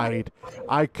cried.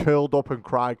 I curled up and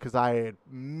cried because I had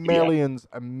millions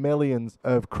and millions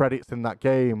of credits in that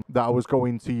game that I was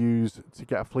going to use to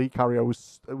get a fleet carrier. It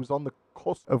was on the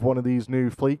cusp of one of these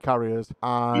new fleet carriers,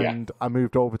 and I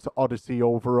moved over to Odyssey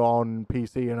over on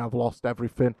PC, and I've lost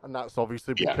everything. And that's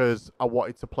obviously because I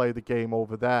wanted to play the game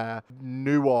over there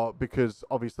newer, because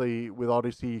obviously with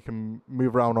Odyssey you can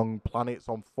move around on planets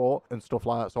on foot and stuff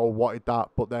like that, so I wanted that,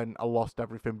 but then I lost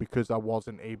everything because I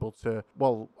wasn't able to,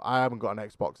 well, I haven't got an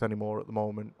Xbox anymore at the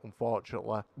moment,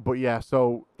 unfortunately. But yeah,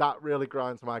 so that really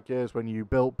grinds my gears when you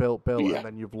build and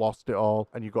then you've lost it all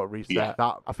and you've got to reset.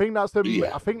 That I think that's a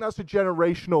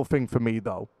generational thing for me,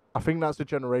 though. I think that's a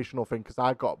generational thing because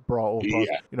I got brought up on,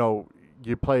 you know,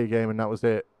 you play a game and that was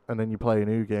it, and then you play a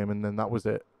new game and then that was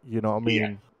it. You know what I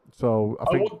mean? So I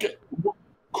think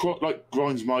what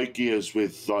grinds my gears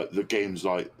with like the games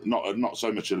like not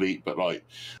so much Elite, but like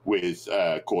with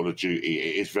Call of Duty,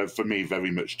 it is for me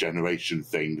very much generation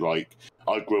thing. Like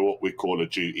I grew up with Call of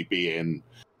Duty being,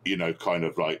 you know, kind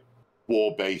of like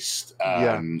war-based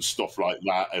and stuff like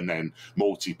that, and then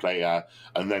multiplayer,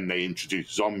 and then they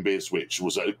introduced zombies, which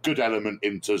was a good element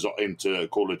into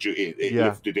Call of Duty. It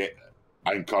lifted it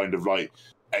and kind of like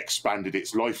expanded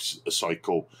its life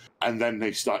cycle, and then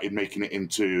they started making it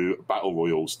into battle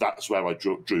royals. That's where I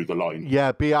drew the line.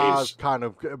 Yeah, BR's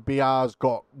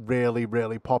got really,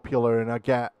 really popular, and I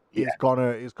get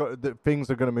things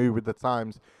are gonna move with the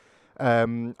times.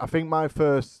 I think my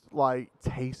first like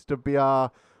taste of BR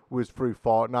was through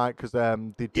Fortnite, because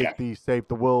they did the Save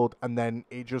the World, and then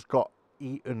it just got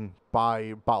eaten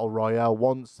by Battle Royale.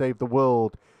 Once Save the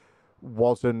World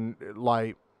wasn't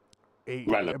like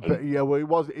relevant. But yeah,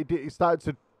 well, it started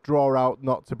to draw out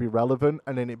not to be relevant,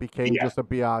 and then it became just a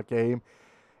BR game.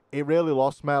 It really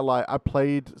lost me. Like I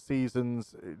played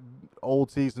seasons, old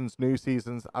seasons, new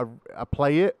seasons. I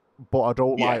play it, but I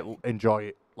don't like enjoy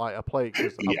it. Like I play it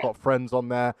because I've got friends on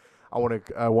there. I want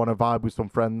to vibe with some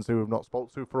friends who have not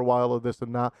spoke to for a while, or this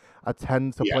and that. I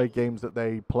tend to play games that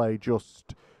they play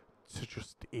just to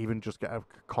get a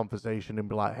conversation and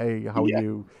be like, hey, how are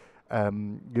you?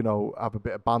 You know, have a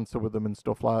bit of banter with them and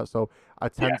stuff like that. So I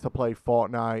tend to play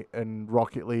Fortnite and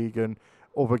Rocket League and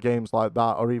other games like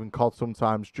that, or even COD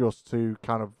sometimes, just to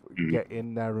kind of get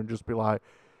in there and just be like,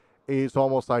 it's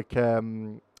almost like a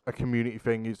community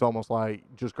thing. It's almost like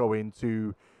just go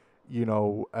into, you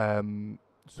know,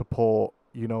 support,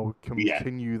 you know,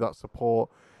 continue that support.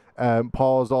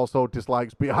 Paul's also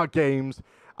dislikes BR games.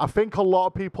 I think a lot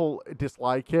of people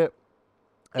dislike it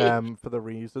for the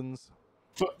reasons.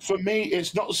 For me,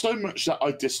 it's not so much that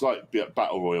I dislike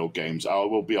battle royale games. I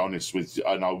will be honest with you,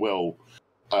 and I will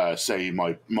say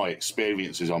my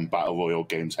experiences on battle royale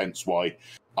games. Hence why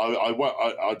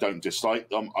I don't dislike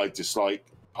them. I dislike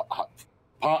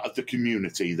part of the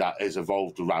community that is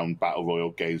evolved around battle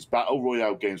royale games. Battle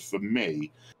royale games for me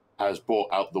has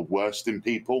brought out the worst in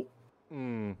people.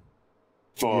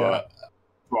 For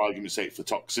argument's sake, for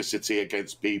toxicity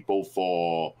against people,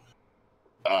 for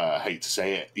hate to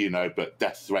say it, you know, but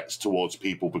death threats towards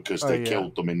people because they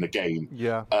killed them in the game.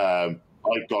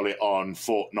 I got it on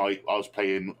Fortnite. I was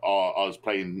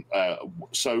playing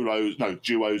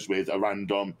duos with a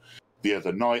random the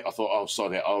other night. I thought, oh,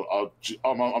 sorry,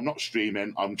 I'm not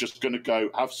streaming. I'm just going to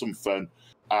go have some fun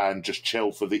and just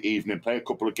chill for the evening, play a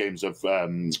couple of games of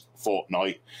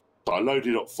Fortnite. So I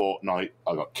loaded up Fortnite.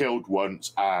 I got killed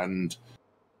once, and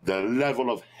the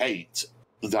level of hate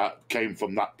that came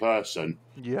from that person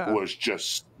was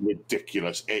just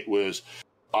ridiculous. It was.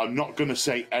 I'm not going to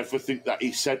say everything that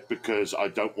he said because I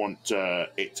don't want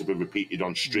it to be repeated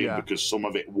on stream because some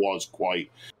of it was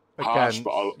quite harsh.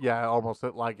 But almost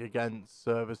like against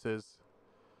services.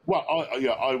 Well,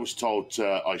 I was told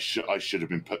I should have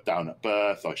been put down at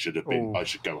birth. I should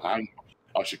go hang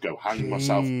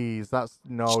myself. Jeez, that's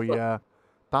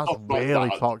That's stuff like really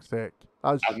that. toxic.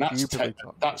 That's And that's stupidly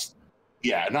toxic.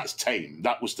 and that's tame.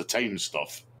 That was the tame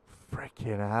stuff.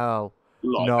 Freaking hell.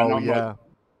 Like, No, and I'm yeah. like,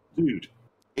 dude,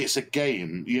 it's a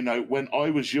game. You know, when I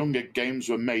was younger, games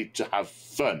were made to have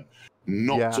fun,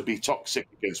 not to be toxic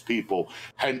against people.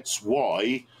 Hence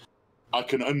why I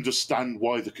can understand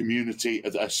why the community,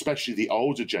 especially the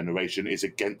older generation, is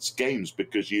against games,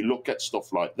 because you look at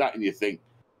stuff like that and you think,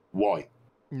 why?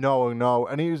 No.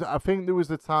 And I think there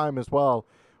was a time as well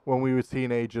when we were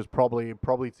teenagers, probably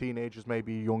teenagers,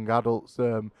 maybe young adults,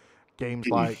 games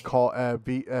like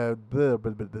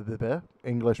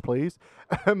English, please.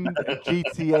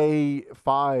 GTA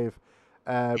 5,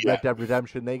 Red Dead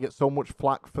Redemption, they get so much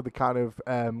flack for the kind of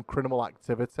criminal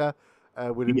activity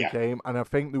within the game. And I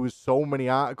think there was so many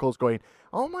articles going,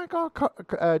 oh my God,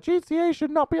 GTA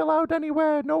should not be allowed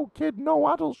anywhere. No kid,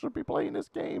 no adult should be playing this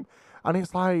game. And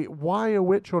it's like, why a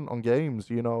witch hunt on games,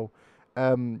 you know?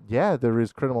 Yeah, there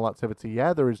is criminal activity.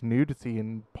 Yeah, there is nudity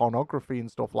and pornography and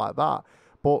stuff like that.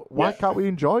 But why can't we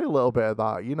enjoy a little bit of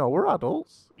that? You know, we're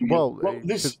adults. Well,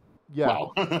 this. Yeah.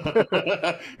 Well,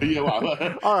 yeah,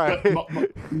 well, all right.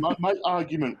 My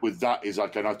argument with that is,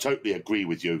 like, and I totally agree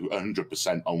with you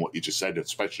 100% on what you just said,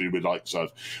 especially with likes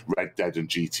of Red Dead and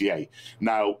GTA.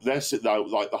 Now, there's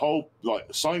like the whole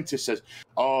scientist says,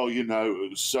 oh, you know,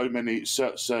 so many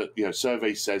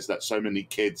survey says that so many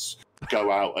kids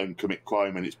go out and commit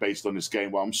crime and it's based on this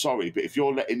game. Well, I'm sorry, but if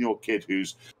you're letting your kid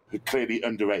who's clearly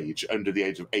underage, under the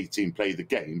age of 18, play the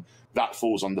game, that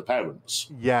falls on the parents.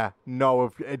 Yeah,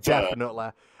 no,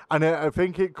 definitely. And I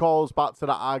think it calls back to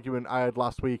that argument I had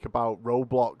last week about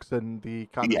Roblox and the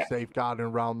kind of safeguarding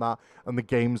around that and the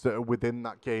games that are within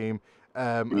that game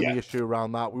and the issue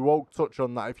around that. We won't touch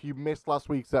on that. If you missed last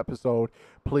week's episode,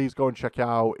 please go and check it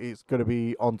out. It's going to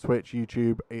be on Twitch,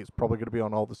 YouTube. It's probably going to be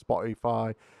on all the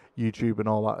Spotify, YouTube and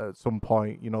all that at some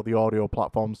point, you know, the audio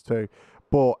platforms too.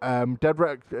 But Dead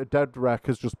Rec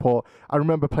has just put, I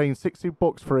remember paying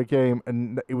 $60 for a game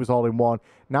and it was all in one.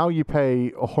 Now you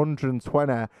pay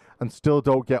 $120 and still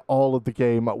don't get all of the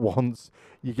game at once.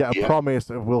 You get a promise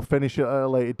of we'll finish it at a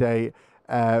later date,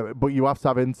 but you have to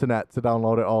have internet to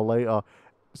download it all later.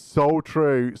 So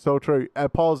true, so true.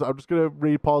 Pause, I'm just going to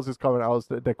read Pause's comment. I was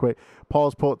dead quick.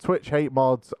 Pause put, Twitch hate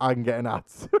mods, I'm getting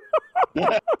ads.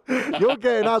 You're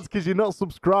getting ads because you're not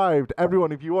subscribed.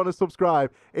 Everyone, if you want to subscribe,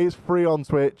 it's free on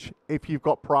Twitch. If you've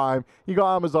got Prime, you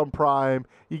got Amazon Prime,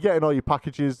 you're getting all your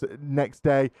packages next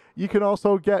day. You can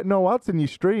also get no ads in your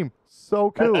stream.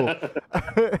 So cool.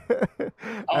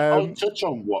 I'll touch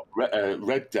on what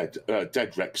Red Dead,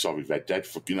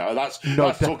 fucking hell, that's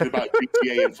talking about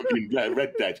GTA and fucking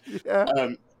Red Dead.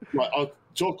 I'll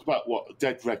talk about what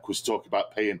Dead Rec was talking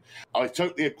about paying. I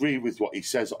totally agree with what he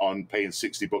says on paying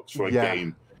 $60 for a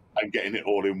game and getting it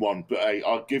all in one. But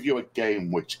I'll give you a game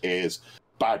which is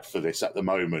bad for this at the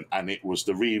moment, and it was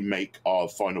the remake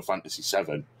of Final Fantasy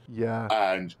VII. Yeah.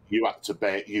 And you had to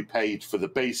pay. You paid for the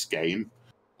base game,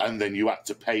 and then you had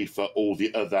to pay for all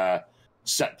the other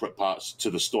separate parts to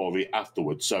the story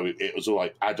afterwards. So it was all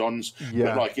like add-ons.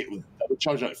 Yeah. But they were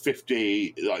charging like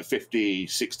 50,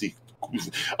 60.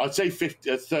 I'd say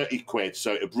 30 quid,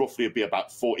 so it'd roughly be about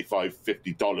 $45,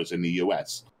 $50 in the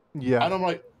US. Yeah. And I'm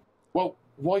like, well,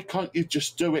 why can't you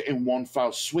just do it in one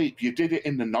foul sweep? You did it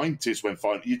in the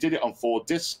 90s you did it on 4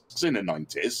 discs in the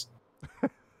 90s.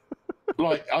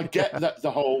 Like, I get that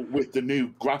the whole, with the new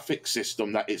graphic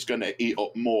system, that it's going to eat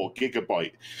up more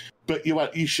gigabyte, but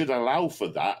you should allow for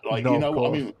that. Like, no, you know,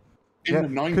 I mean, in the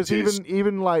 90s. Because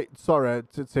even like, sorry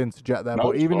to interject there,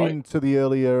 but even into the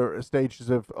earlier stages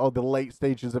the late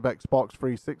stages of Xbox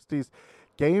 360s,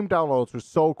 game downloads were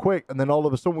so quick, and then all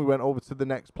of a sudden we went over to the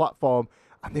next platform,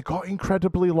 and they got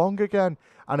incredibly long again.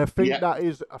 And I think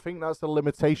that's a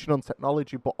limitation on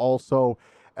technology, but also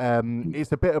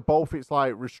it's a bit of both. It's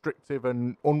like restrictive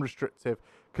and unrestrictive,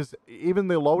 because even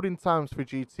the loading times for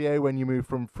GTA when you move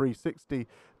from 360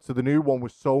 to the new one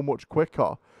was so much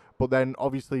quicker. But then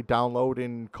obviously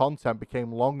downloading content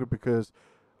became longer because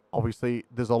obviously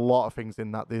there's a lot of things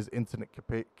in that. There's internet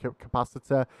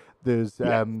capacity. There's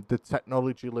the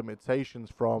technology limitations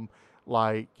from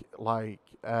like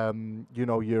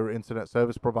your internet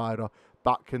service provider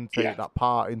that can take that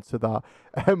part into that.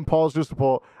 Pause just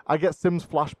support. I get Sims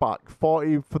Flashback,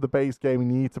 40 for the base game,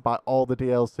 and you need to buy all the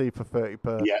DLC for 30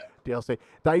 per DLC.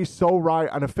 That is so right,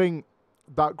 and I think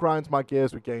that grinds my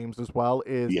gears with games as well.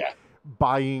 Is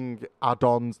buying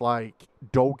add-ons. Like,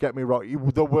 don't get me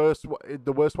wrong, the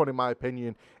worst one in my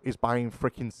opinion is buying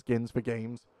freaking skins for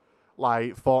games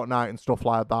like Fortnite and stuff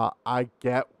like that. I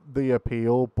get the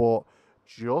appeal, but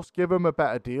just give them a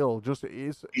better deal.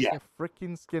 It's a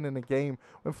freaking skin in a game.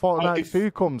 When Fortnite 2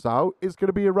 comes out, it's going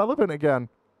to be irrelevant again.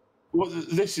 Well,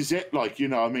 this is it. Like, you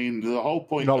know, I mean, the whole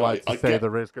point. Not like to say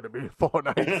there is going to be a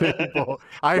Fortnite 2, but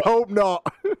I hope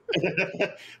not.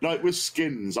 Like with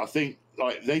skins, I think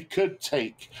like they could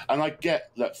take, and I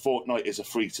get that Fortnite is a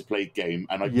free-to-play game,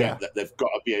 and I get that they've got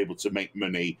to be able to make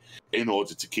money in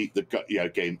order to keep the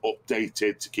game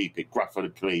updated, to keep it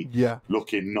graphically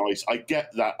looking nice. I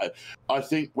get that. I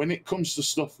think when it comes to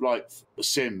stuff like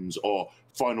Sims or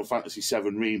Final Fantasy VII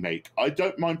Remake, I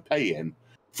don't mind paying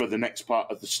for the next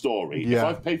part of the story. If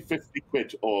I've paid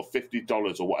 £50 or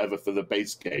 $50 or whatever for the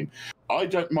base game, I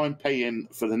don't mind paying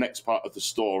for the next part of the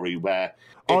story where...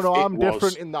 I'm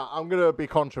different in that. I'm going to be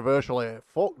controversial here.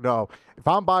 Fuck no. If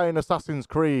I'm buying Assassin's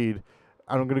Creed,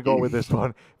 and I'm going to go with this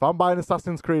one, if I'm buying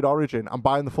Assassin's Creed Origin, I'm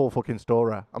buying the full fucking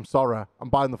story. I'm sorry. I'm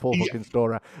buying the full fucking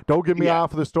story. Don't give me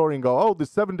half of the story and go, oh,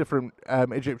 there's 7 different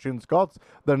Egyptian gods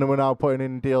that we're now putting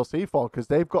in DLC for, because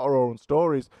they've got their own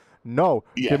stories. No,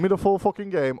 give me the full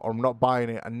fucking game or I'm not buying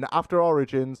it. And after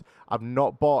Origins, I've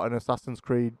not bought an Assassin's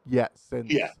Creed yet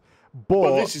since.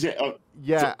 But this is it.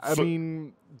 I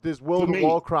mean, there's World of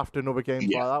Warcraft and other games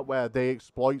like that where they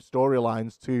exploit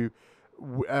storylines to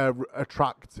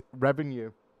attract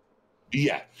revenue.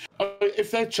 Yeah. If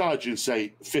they're charging,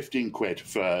 say, £15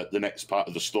 for the next part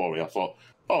of the story, I thought,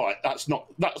 all right, that's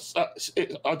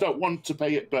it. I don't want to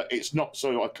pay it, but it's not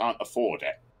so I can't afford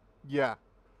it. Yeah.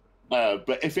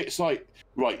 But if it's like,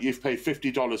 right, you've paid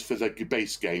 $50 for the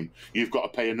base game, you've got to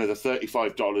pay another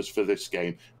 $35 for this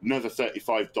game, another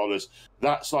 $35,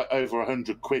 that's like over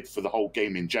 £100 for the whole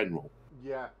game in general.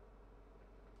 Yeah.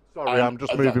 Sorry, I'm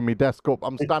just moving my desk up.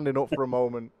 I'm standing up for a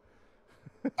moment.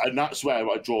 And that's where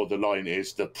I draw the line,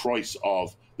 is the price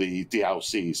of the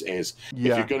DLCs is, if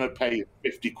you're going to pay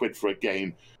 £50 for a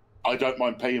game, I don't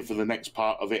mind paying for the next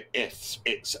part of it if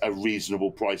it's a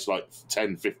reasonable price, like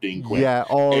 10, 15 quid. Yeah,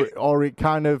 or it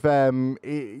kind of, I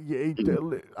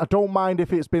don't mind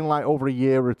if it's been like over a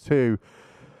year or two.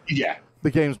 Yeah. The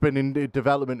game's been in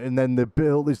development and then they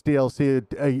built this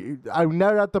DLC. I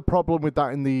never had the problem with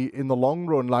that in the long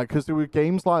run, like, because there were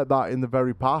games like that in the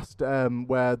very past,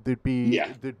 where there'd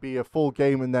be a full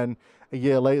game and then a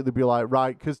year later they'd be like,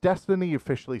 right, because Destiny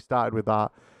officially started with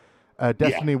that.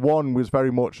 Destiny 1 was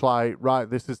very much like, right,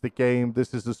 this is the game,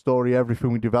 this is the story,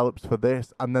 everything we developed for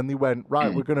this. And then they went,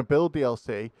 right, we're going to build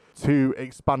DLC to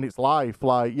expand its life.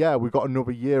 Like, yeah, we've got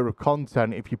another year of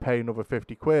content if you pay another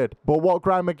 £50. But what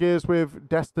grind my gears with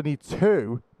Destiny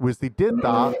 2 was they did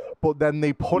that, but then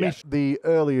they punished the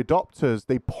early adopters.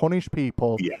 They punished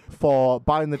people for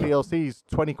buying the DLCs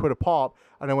 £20 a pop.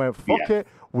 And I went, fuck it.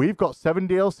 We've got 7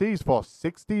 DLCs for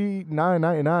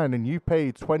 $69.99, and you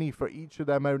paid $20 for each of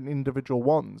them individual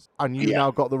ones, and you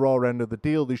now got the raw end of the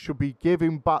deal. They should be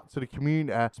giving back to the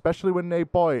community, especially when they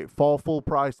buy it for full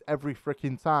price every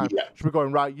freaking time. Should be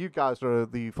going, right, you guys are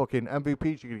the fucking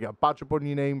MVPs. You're going to get a badge upon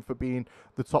your name for being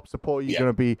the top supporter. You're going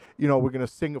to be, we're going to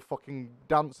sing a fucking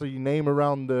dance of your name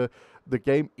around the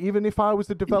game. Even if I was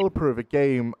the developer of a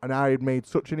game and I had made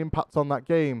such an impact on that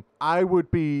game, I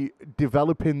would be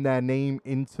developing their name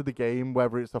into the game,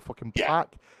 whether it's a fucking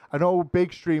pack. I know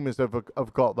big streamers have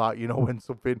got that, when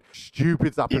something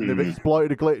stupid's happened, they've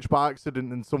exploited a glitch by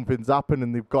accident and something's happened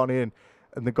and they've gone in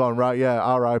and they've gone, right,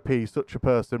 yeah, RIP, such a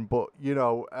person. But,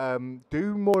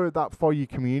 do more of that for your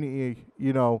community,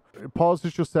 Paws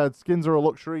has just said skins are a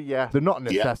luxury. Yeah, they're not a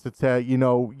necessity.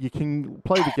 You can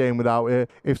play the game without it.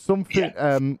 If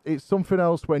something, it's something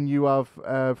else when you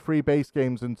have free base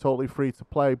games and totally free to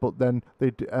play, but then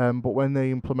but when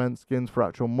they implement skins for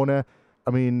actual money, I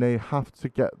mean, they have to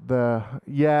get the...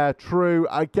 Yeah, true.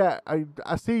 I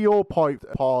see your point,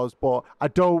 Pause, but I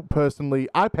don't personally...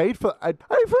 I paid for...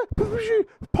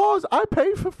 Pause, I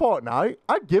paid for Fortnite.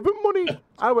 I give them money.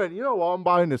 I went, you know what, I'm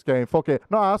buying this game. Fuck it.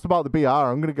 No, I asked about the BR.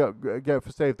 I'm going to get it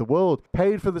for Save the World.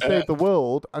 Paid for the Save the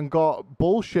World and got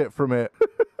bullshit from it.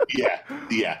 Yeah.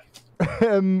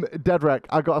 Deadrek,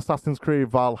 I got Assassin's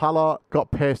Creed Valhalla, got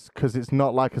pissed because it's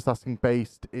not like Assassin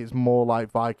based, it's more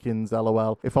like Vikings,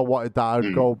 lol. If I wanted that,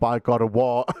 I'd go buy God of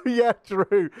War. Yeah,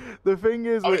 true. The thing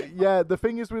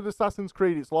is, with Assassin's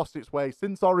Creed, it's lost its way.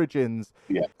 Since Origins,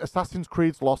 Assassin's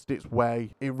Creed's lost its way.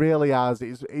 It really has.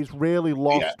 It's really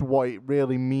lost what it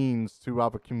really means to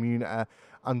have a community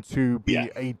and to be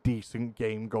a decent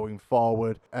game going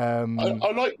forward. I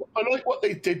like what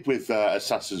they did with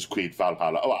Assassin's Creed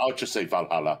Valhalla. Oh, I'll just say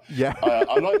Valhalla. Yeah.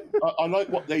 I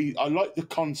like the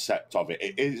concept of it.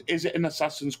 Is it an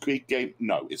Assassin's Creed game?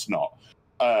 No, it's not.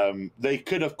 They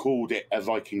could have called it a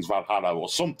Vikings Valhalla or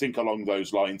something along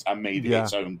those lines and made it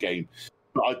its own game.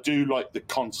 But I do like the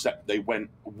concept they went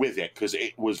with it, because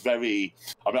it was very...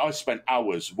 I mean, I spent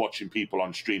hours watching people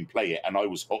on stream play it, and I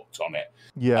was hooked on it.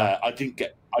 Yeah. I didn't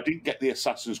I didn't get the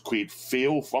Assassin's Creed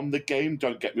feel from the game.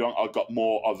 Don't get me wrong. I got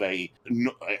more of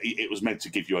it was meant to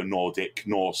give you a Nordic,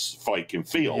 Norse, Viking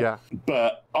feel. Yeah.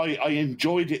 But I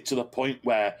enjoyed it to the point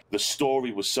where the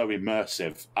story was so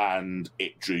immersive and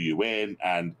it drew you in.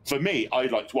 And for me, I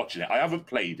liked watching it. I haven't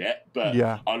played it, but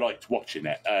I liked watching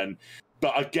it.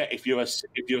 But I get if you're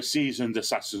a seasoned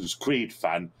Assassin's Creed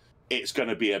fan, it's going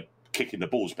to be a kick in the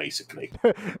balls, basically.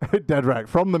 Dead right.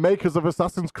 From the makers of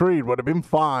Assassin's Creed would have been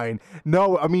fine.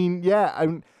 No, I mean,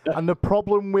 and the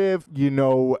problem with,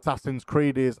 Assassin's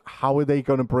Creed is how are they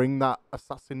going to bring that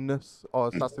assassinness or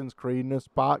Assassin's Creedness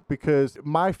back? Because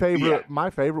my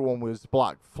favorite one was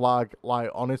Black Flag. Like,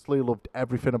 honestly, loved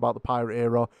everything about the pirate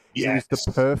era. It was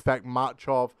the perfect match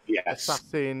of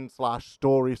assassin /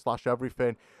 story /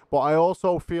 everything. But I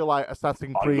also feel like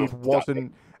Assassin's Creed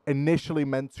wasn't initially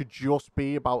meant to just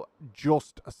be about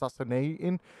just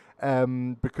assassinating,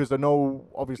 because I know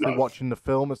obviously watching the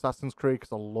film Assassin's Creed,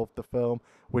 because I love the film,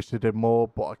 wish they did more,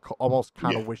 but I almost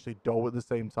kind of wish they don't at the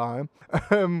same time.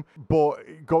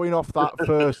 But going off that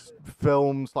first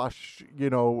film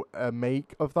 /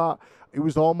 make of that, it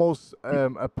was almost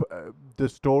the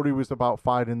story was about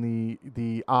finding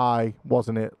the eye,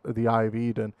 wasn't it? The Eye of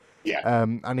Eden. Yeah.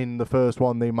 And in the first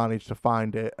one, they managed to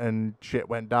find it, and shit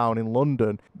went down in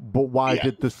London. But why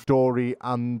did the story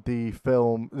and the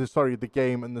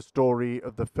game and the story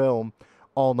of the film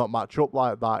all not match up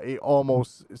like that? It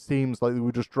almost seems like they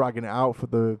were just dragging it out for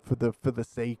the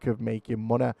sake of making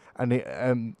money. And it,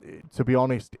 to be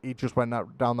honest, it just went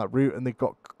down that route, and they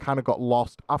got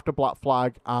lost after Black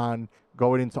Flag and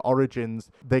going into Origins.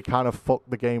 They kind of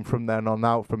fucked the game from then on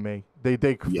out for me. They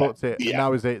fucked it, and that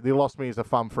was it. They lost me as a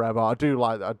fan forever. I do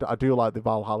like the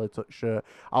Valhalla shirt.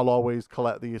 I'll always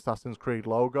collect the Assassin's Creed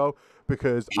logo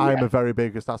because I'm a very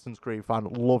big Assassin's Creed fan.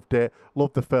 Loved it,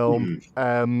 loved the film.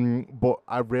 But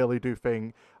I really do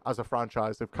think as a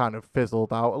franchise they've kind of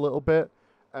fizzled out a little bit.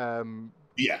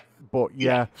 But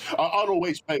I'd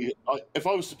always play. If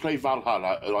I was to play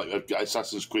Valhalla, like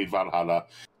Assassin's Creed Valhalla,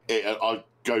 I'd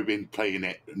go in playing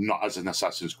it not as an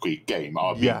Assassin's Creed game.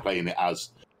 I'd be playing it as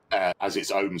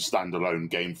its own standalone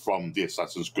game from the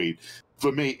Assassin's Creed.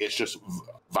 For me, it's just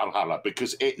Valhalla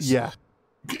because it's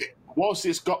whilst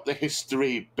it's got the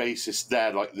history basis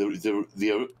there, like the other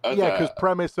because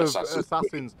premise of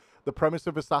Assassins. The premise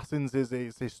of Assassins is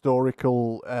it's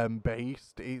historical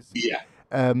based. It's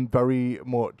very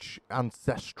much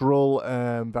ancestral,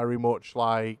 very much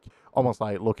almost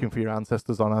like looking for your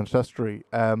ancestors on Ancestry.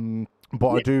 But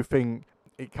I do think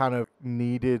it kind of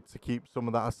needed to keep some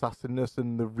of that assassinness,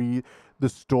 and the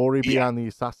story behind the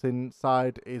assassin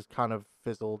side is kind of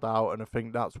fizzled out, and I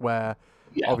think that's where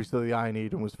obviously the Iron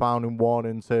Eden was found in 1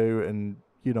 and 2, and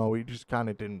it just kind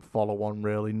of didn't follow on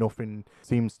really. Nothing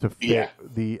seems to fit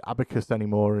the abacus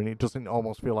anymore, and it doesn't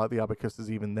almost feel like the abacus is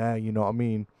even there, you know what I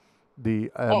mean? The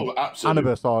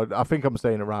Anubis, or I think I'm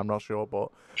saying it right, I'm not sure, but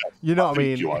you know what I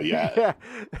mean? You are,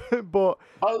 But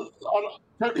I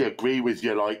totally agree with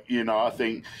you. I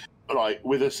think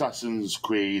with Assassin's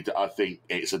Creed, I think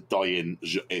it's a dying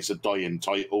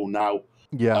title now.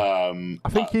 I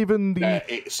think even the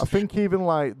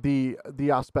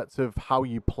aspects of how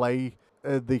you play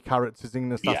the characters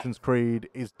in Assassin's Creed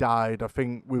is died. I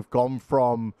think we've gone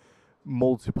from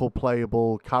multiple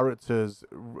playable characters,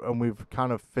 and we've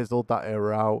kind of fizzled that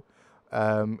era out.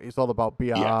 It's all about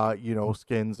BR,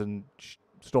 skins and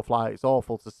stuff like. It's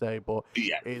awful to say, but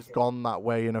it's gone that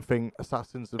way, and I think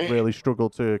Assassins have really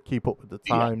struggled to keep up with the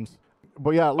times.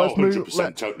 But let's move.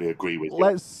 100% totally agree with you.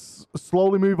 Let's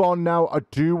slowly move on now. I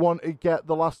do want to get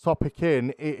the last topic in.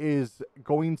 It is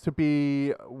going to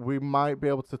be. We might be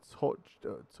able to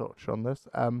touch on this.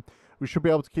 We should be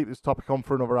able to keep this topic on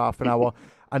for another half an hour.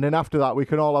 And then after that, we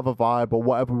can all have a vibe or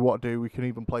whatever we want to do. We can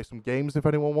even play some games if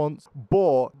anyone wants.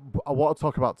 But I want to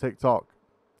talk about TikTok.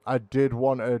 I did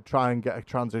want to try and get a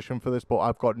transition for this, but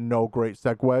I've got no great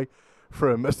segue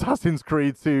from Assassin's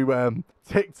Creed to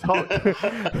TikTok.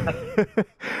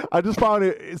 I just found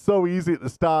it so easy at the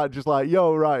start, just like,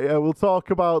 we'll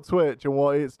talk about Twitch and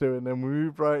what it's doing, then we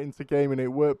moved right into gaming.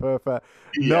 It worked perfect.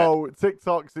 No,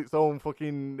 TikTok's its own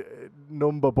fucking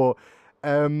number, but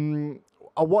I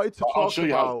wanted to talk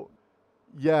about...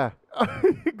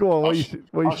 Go on,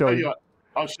 what are you showing?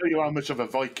 I'll show you how much of a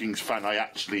Vikings fan I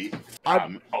actually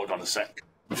am. Hold on a sec.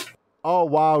 Oh,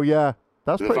 wow, yeah.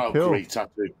 That's the pretty Valkyrie cool.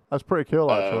 Tattoo. That's pretty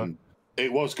cool, actually.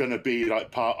 It was going to be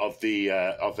part of the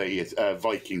of a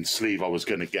Viking sleeve I was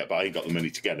going to get, but I ain't got the money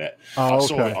to get it. I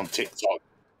saw it on TikTok.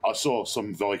 I saw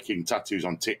some Viking tattoos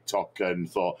on TikTok and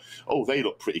thought, oh, they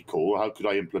look pretty cool. How could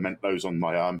I implement those on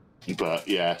my arm? But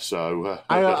yeah, so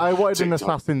I wanted an TikTok.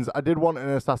 Assassin's. I did want an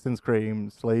Assassin's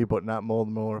Creed sleeve, but not more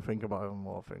and more I think about it, the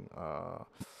more I think.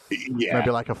 Yeah.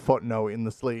 Maybe like a footnote in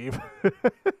the sleeve.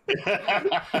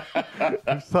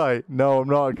 It's like, no, I'm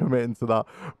not committing to that.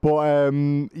 But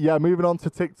yeah, moving on to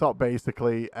TikTok.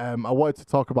 Basically, I wanted to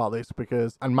talk about this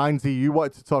because, and Mindsy, you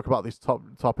wanted to talk about this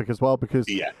topic as well because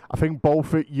I think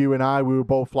both you and I, we were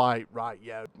both like, right,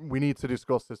 yeah, we need to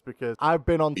discuss this because I've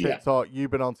been on TikTok,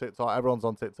 you've been on TikTok, everyone's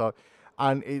on TikTok.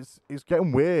 And it's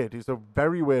getting weird. It's a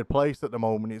very weird place at the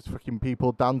moment. It's fucking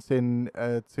people dancing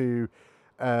to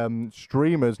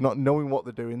streamers not knowing what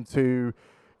they're doing to,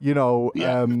 you know,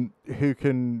 who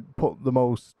can put the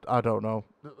most. I don't know.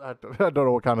 I don't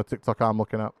know what kind of TikTok I'm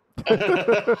looking at.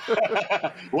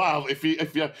 Wow, if you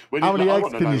when how you, many I eggs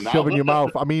wanna can know you now. shove in your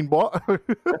mouth? I mean, what?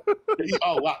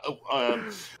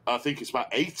 I think it's about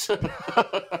 8.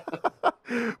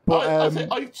 But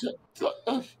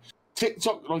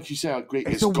TikTok, like you say, I agree.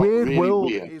 it's a weird really world.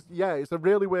 weird. It's a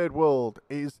really weird world.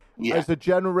 It's a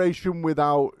generation with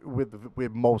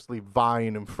mostly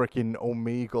Vine and freaking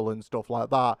Omegle and stuff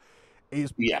like that.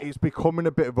 It's becoming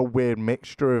a bit of a weird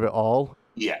mixture of it all.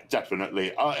 Yeah,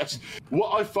 definitely.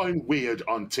 What I find weird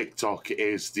on TikTok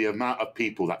is the amount of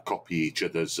people that copy each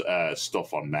other's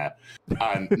stuff on there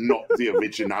and not the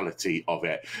originality of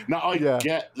it. Now, I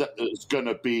get that there's going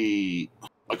to be...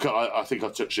 I think I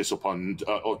touched this up on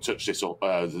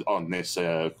this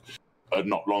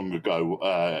not long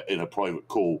ago in a private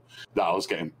call that I was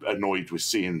getting annoyed with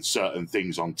seeing certain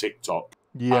things on TikTok.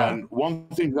 Yeah. And one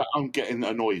thing that I'm getting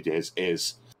annoyed is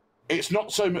it's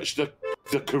not so much the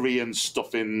Koreans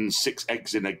stuffing 6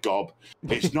 eggs in a gob.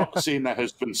 It's not seeing their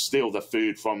husbands steal the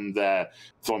food from their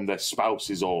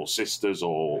spouses or sisters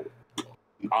or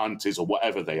aunties or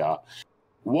whatever they are.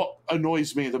 What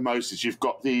annoys me the most is you've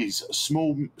got these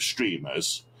small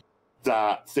streamers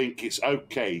that think it's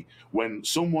okay when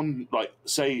someone, like,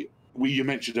 say, you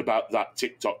mentioned about that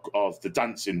TikTok of the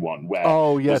dancing one where...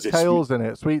 Oh, yeah, Tails in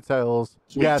it. Sweet Tails.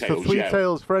 So Sweet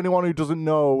Tails, for anyone who doesn't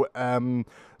know,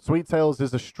 Sweet Tails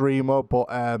is a streamer, but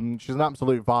she's an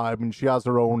absolute vibe and she has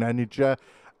her own energy.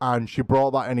 And she brought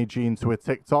that energy into a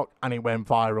TikTok and it went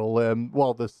viral.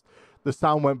 The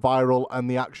sound went viral and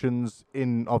the actions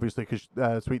in, obviously,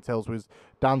 because Sweet Tails was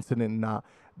dancing in that,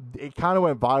 it kind of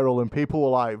went viral and people were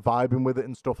like vibing with it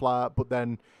and stuff like that. But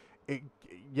then,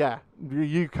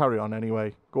 you carry on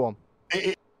anyway. Go on.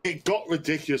 It got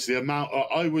ridiculous. The amount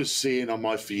I was seeing on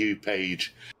my For You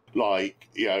page, like,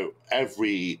 you know,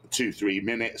 every 2-3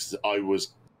 minutes, I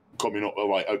was coming up, all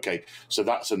right, okay, so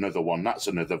that's another one, that's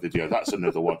another video, that's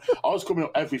another one. I was coming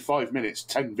up every 5 minutes,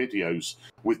 10 videos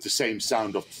with the same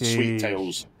sound of Sweet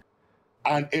Tails.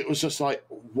 And it was just like,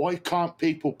 why can't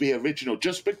people be original?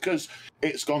 Just because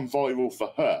it's gone viral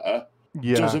for her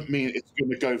doesn't mean it's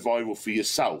going to go viral for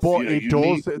yourself. But it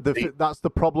does. That's the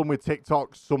problem with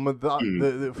TikTok. Some of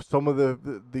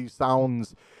that, these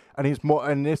sounds, and it's more.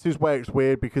 And this is where it's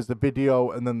weird because the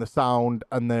video and then the sound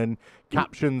and then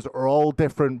captions are all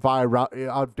different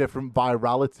have different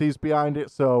viralities behind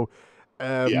it. So,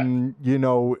 you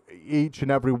know, each and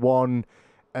every one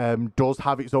does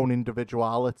have its own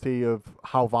individuality of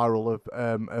how viral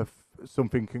of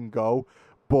something can go.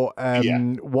 But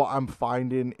what I'm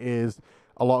finding is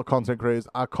a lot of content creators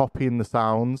are copying the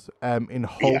sounds in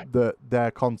hope that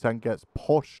their content gets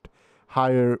pushed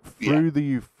higher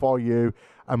through for you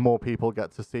and more people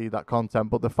get to see that content.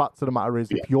 But the fact of the matter is,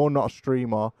 if you're not a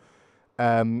streamer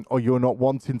or you're not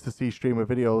wanting to see streamer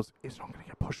videos, it's not going to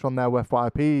get pushed on their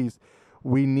FYPs.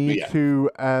 We need to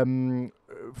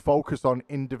focus on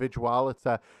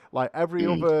individuality. Like every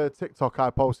other TikTok I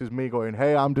post is me going,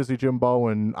 hey, I'm Dizzy Jimbo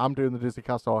and I'm doing the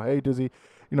Dizzycast, or hey, Dizzy,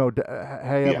 you know,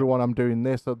 hey, everyone, I'm doing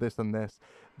this or this and this.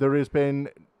 There has been,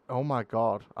 oh my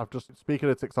God, speaking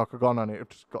of TikTok, I've gone on it, I've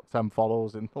just got 10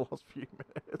 followers in the last few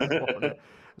minutes.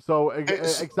 So,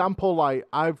 example, like,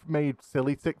 I've made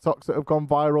silly TikToks that have gone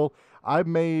viral. I've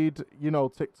made, you know,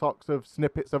 TikToks of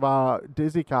snippets of our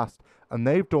Dizzycast, and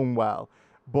they've done well.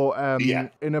 But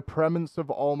in a premise of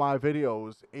all my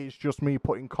videos, it's just me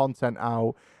putting content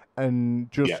out and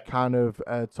just kind of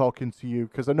talking to you.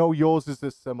 Because I know yours is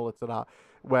this similar to that,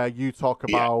 where you talk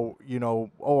about, you know,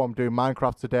 oh, I'm doing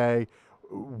Minecraft today.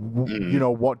 You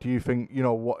know, what do you think, you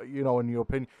know, in your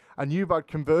opinion? And you've had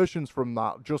conversions from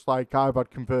that, just like I've had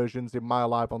conversions in my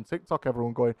live on TikTok.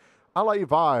 Everyone going, I like your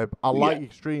vibe. I like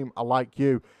your stream. I like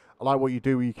you. I like what you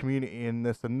do with your community and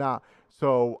this and that.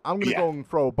 So I'm going to go and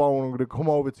throw a bone. I'm going to come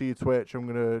over to your Twitch. I'm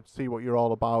going to see what you're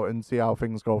all about and see how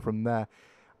things go from there.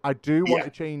 I do want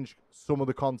to change some of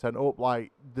the content up,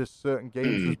 like there's certain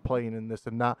games that's playing and this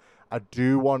and that. I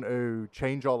do want to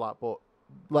change all that, but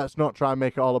let's not try and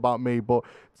make it all about me, but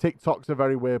TikTok's a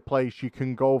very weird place. You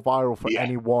can go viral for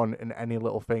anyone and any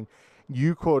little thing.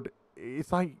 You could,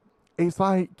 it's like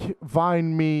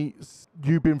Vine meets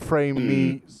You've Been Framed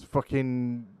meets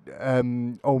fucking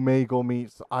Omegle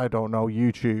meets, I don't know,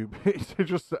 YouTube. It's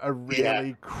just a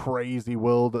really crazy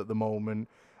world at the moment.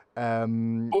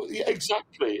 Well, yeah,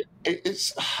 exactly.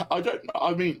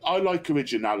 I mean, I like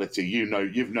originality. You know,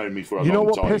 you've known me for a long time. You know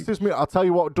what pisses me? I'll tell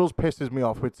you what pisses me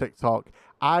off with TikTok.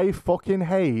 I fucking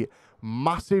hate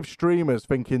massive streamers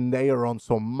thinking they are on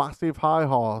some massive high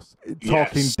horse,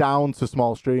 talking down to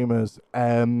small streamers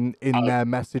in their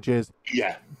messages.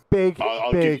 Yeah. Big,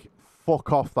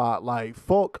 fuck off that. Like,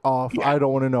 fuck off. I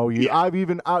don't want to know you. I've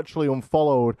even actually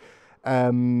unfollowed,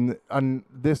 and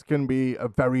this can be a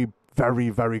very, very,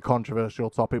 very controversial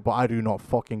topic, but I do not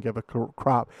fucking give a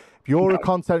crap. If you're a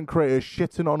content creator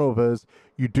shitting on others,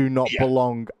 you do not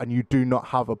belong, and you do not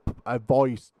have a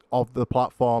voice of the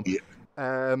platform.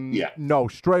 No,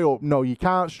 straight up, no, you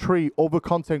can't treat other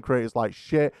content creators like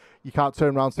shit. You can't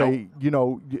turn around and say, you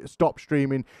know, stop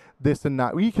streaming this and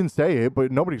that. Well, you can say it,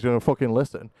 but nobody's going to fucking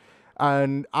listen.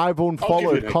 And I've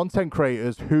unfollowed content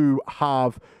creators who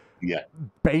have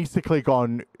basically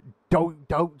gone,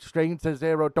 don't stream to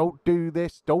zero, don't do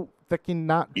this, don't fucking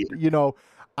that. You know,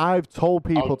 I've told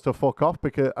people to fuck off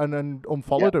and then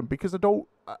unfollowed them because I don't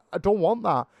want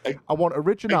that. I want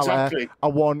originality. Exactly. I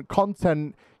want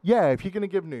content. Yeah, if you're going to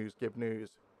give news, give news.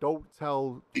 Don't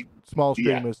tell small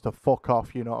streamers to fuck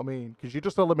off, you know what I mean? Because you're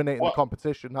just eliminating the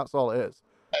competition. That's all it is.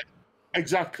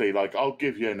 Exactly. Like, I'll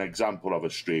give you an example of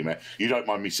a streamer. You don't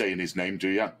mind me saying his name, do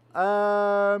you?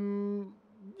 Yeah,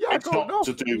 it's not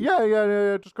to do.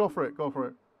 Yeah. Just go for it.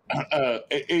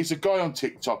 He's a guy on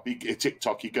TikTok.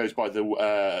 He goes by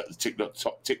the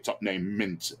TikTok name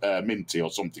Minty or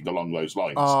something along those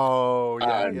lines. Oh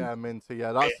yeah, Minty.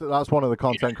 Yeah, that's one of the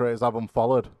content creators I've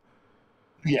unfollowed.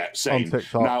 Yeah, same. On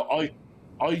TikTok. Now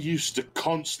I used to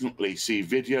constantly see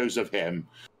videos of him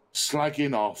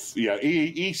slagging off. Yeah,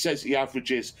 he says he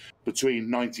averages between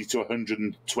 90 to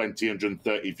 120,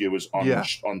 130 viewers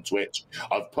on Twitch.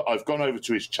 I've gone over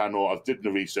to his channel. I've did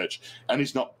the research, and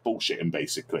he's not bullshitting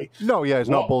basically. No, yeah, he's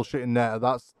not bullshitting there.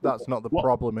 That's not the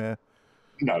problem here.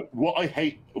 No, what I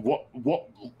hate, what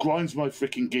grinds my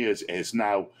freaking gears is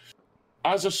now,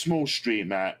 as a small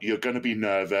streamer, you're going to be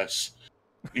nervous.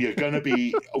 You're going to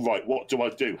be, right, what do I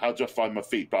do? How do I find my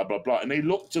feet? Blah, blah, blah. And they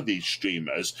look to these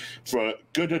streamers for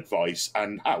good advice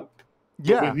and help.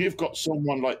 Yeah. But when you've got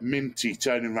someone like Minty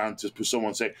turning around to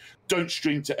someone saying, don't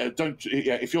stream to,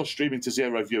 if you're streaming to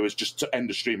 0 viewers, just to end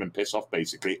the stream and piss off,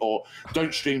 basically. Or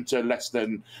don't stream to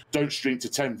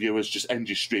 10 viewers, just end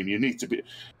your stream. You need to be,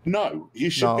 no,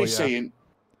 you should be saying,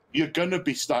 you're going to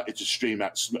be starting to stream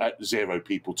at 0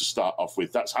 people to start off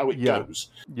with. That's how it goes.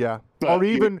 Yeah. But or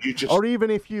even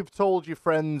if you've told your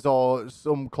friends or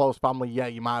some close family,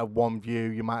 you might have 1 view,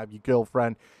 you might have your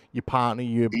girlfriend, your partner,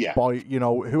 your boy, you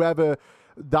know, whoever,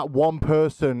 that one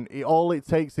person, all it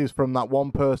takes is from that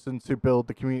one person to build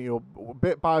the community up.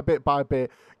 Bit by bit by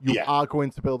bit, you are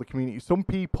going to build the community. Some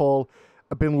people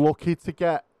have been lucky to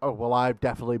get, I've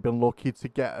definitely been lucky to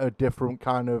get a different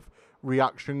kind of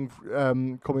reaction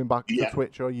coming back to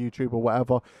Twitch or YouTube or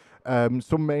whatever.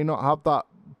 Some may not have that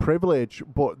privilege,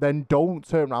 but then don't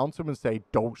turn around to them and say,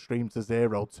 don't stream to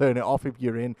 0. Turn it off if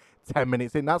you're in 10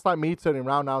 minutes in. That's like me turning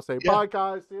around now and saying, bye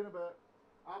guys, see you in a bit.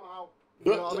 I'm out.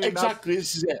 You know what I mean? Exactly,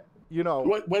 this is it. You know,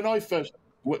 when I first,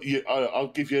 I'll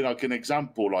give you like an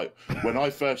example. Like when I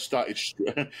first started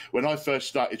streaming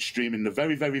the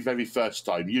very, very, very first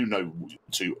time, you know,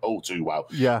 all too well.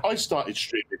 Yeah, I started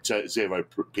streaming to 0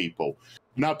 people.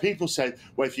 Now people say,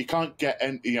 well, if you can't get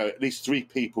at least 3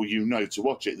 people to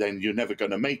watch it, then you're never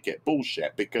going to make it.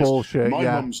 Bullshit. Because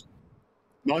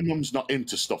my mum's not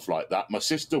into stuff like that. My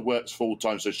sister works full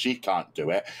time, so she can't do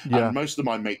it. Yeah. And most of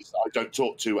my mates I don't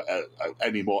talk to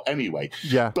anymore anyway.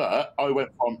 Yeah. But I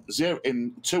went from 0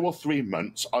 in 2 or 3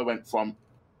 months. I went from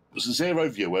 0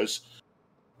 viewers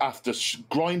after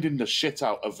grinding the shit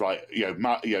out of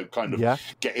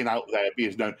getting out there,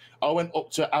 being known. I went up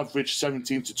to average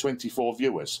 17 to 24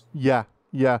 viewers. Yeah.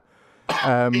 It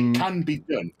can be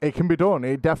done. It can be done.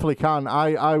 It definitely can.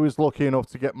 I was lucky enough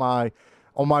to get on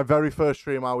my very first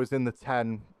stream, I was in the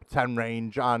 10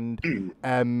 range, and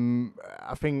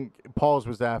I think Paws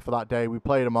was there for that day. We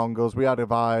played Among Us, we had a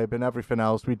vibe and everything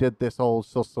else. We did this whole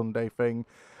Sus Sunday thing,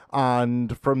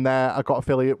 and from there, I got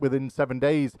affiliate within 7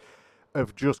 days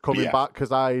of just coming back,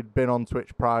 because I'd been on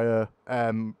Twitch prior.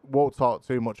 Won't talk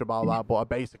too much about that, but I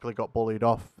basically got bullied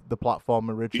off the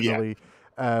platform originally,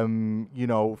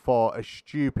 for a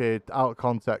stupid, out of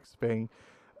context thing.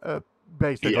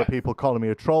 basically people calling me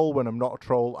a troll when I'm not a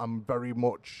troll. I'm very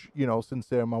much,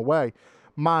 sincere in my way.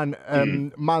 Man,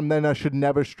 then I should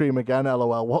never stream again,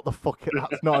 LOL. What the fuck?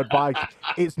 That's not advice.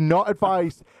 It's not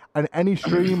advice. And any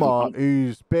streamer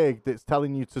who's big that's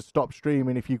telling you to stop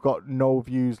streaming if you've got no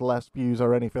views, less views,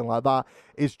 or anything like that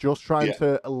is just trying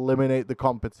to eliminate the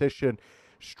competition.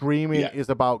 Streaming is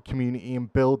about community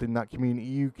and building that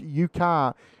community. You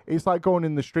can't. It's like going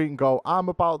in the street and go, I'm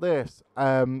about this. You're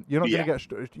not going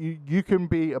to get. You can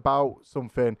be about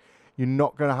something. You're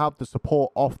not going to have the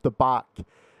support off the back.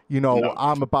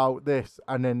 I'm about this,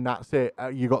 and then that's it.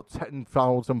 You got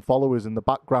 10,000 followers in the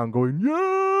background going,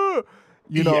 yeah.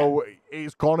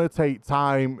 It's gonna take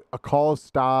time. A cause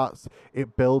starts.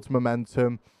 It builds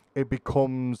momentum. It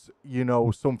becomes,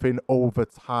 something over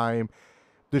time.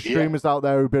 The streamers out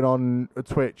there who've been on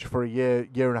Twitch for a year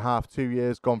and a half, 2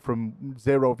 years, gone from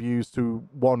 0 views to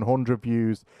 100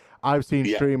 views. I've seen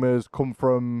streamers come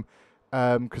from,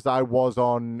 because I was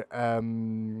on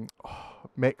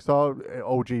Mixer,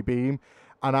 OG Beam,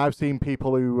 and I've seen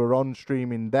people who were on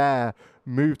streaming there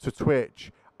move to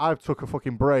Twitch. I've took a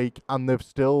fucking break, and they've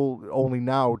still only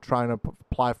now trying to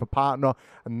apply for partner,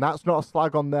 and that's not a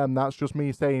slag on them. That's just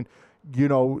me saying,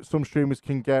 some streamers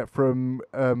can get from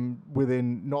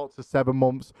within 0 to 7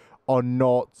 months or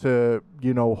 0 to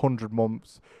 100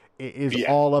 months. It is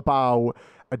all about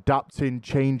adapting,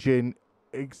 changing,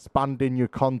 expanding your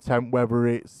content, whether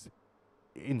it's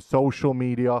in social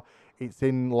media, it's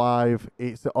in live,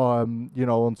 it's on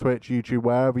Twitch, YouTube,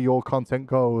 wherever your content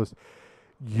goes.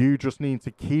 You just need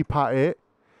to keep at it,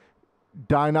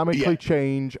 dynamically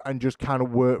change, and just kind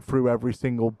of work through every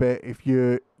single bit. If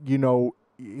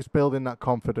it's building that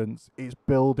confidence, it's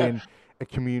building a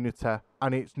community,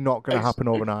 and it's not going to happen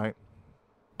overnight.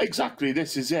 Exactly,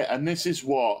 this is it. And this is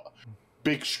what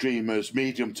big streamers,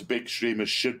 medium to big streamers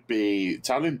should be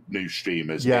telling new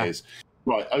streamers is,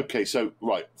 right, okay, so,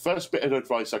 first bit of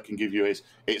advice I can give you is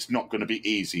it's not going to be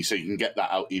easy, so you can get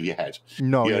that out of your head.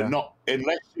 No, you're not,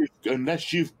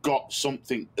 unless you've got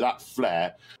something, that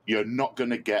flair, you're not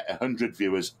going to get 100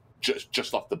 viewers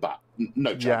just off the bat.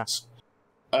 No chance.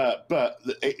 But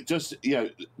it just,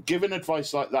 giving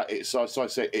advice like that, so I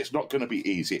say, it's not going to be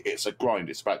easy. It's a grind.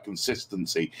 It's about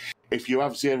consistency. If you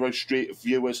have 0 street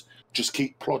viewers, just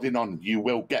keep plodding on. You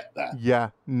will get there. Yeah,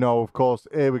 no, of course.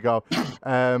 Here we go.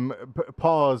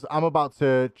 Pause. I'm about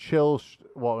to chill.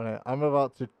 I'm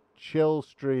about to chill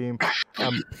stream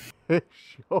and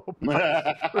fish up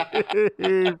my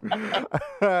stream.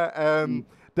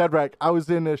 Deadrek, I was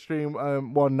in a stream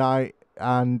one night,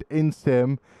 and in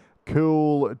sim,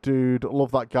 cool dude,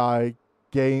 love that guy,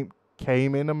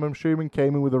 came in, I'm assuming,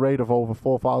 came in with a raid of over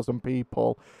 4,000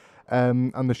 people.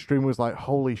 And the stream was like,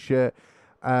 holy shit.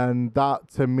 And that,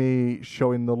 to me,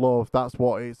 showing the love, that's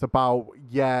what it's about.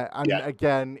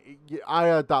 Again, I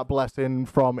had that blessing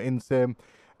from InSim,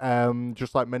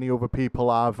 just like many other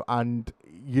people have. And,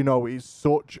 it's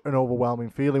such an overwhelming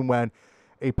feeling when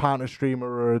a partner streamer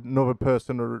or another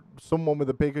person or someone with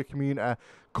a bigger community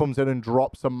comes in and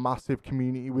drops a massive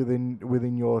community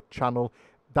within your channel.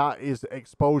 That is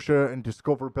exposure and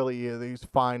discoverability at its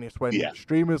finest, when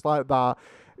streamers like that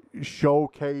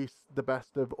showcase the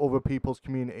best of other people's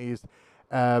communities,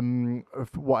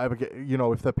 if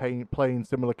they're playing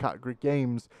similar category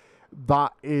games.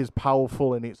 That is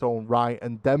powerful in its own right.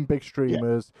 And them big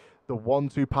streamers, the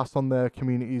ones who pass on their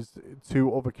communities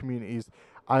to other communities,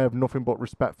 I have nothing but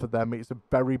respect for them. It's a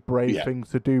very brave thing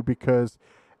to do, because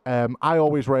I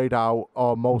always raid out,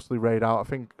 or mostly raid out. I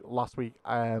think last week,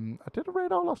 I did a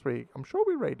raid out last week. I'm sure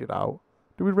we raided out.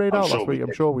 Did we raid out last week?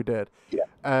 I'm sure we did.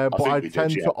 But I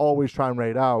tend to always try and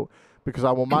raid out, because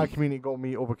I want my community to go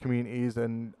meet other communities.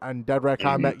 And Deadrek,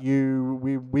 I met you.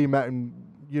 We met in,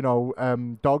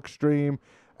 Dog Stream.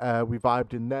 We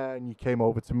vibed in there, and you came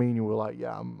over to me, and you were like,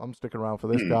 yeah, I'm sticking around for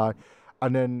this guy.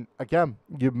 And then, again,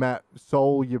 you've met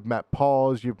Soul, you've met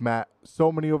Paws, you've met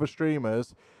so many other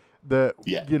streamers that,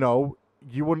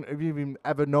 you wouldn't have even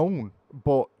ever known.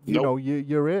 But, you're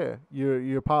here.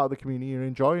 You're part of the community. You're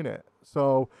enjoying it.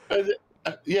 So...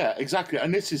 yeah, exactly.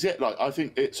 And this is it. Like, I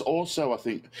think it's also,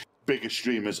 bigger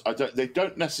streamers, they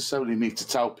don't necessarily need to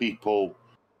tell people,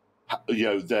 how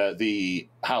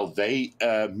they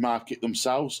market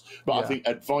themselves. But I think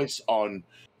advice on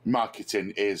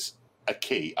marketing is a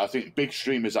key. I think big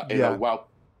streamers are in a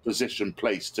well-positioned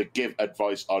place to give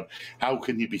advice on how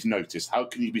can you be noticed, how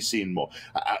can you be seen more,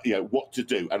 what to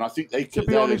do. And I think they can. To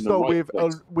be honest, though,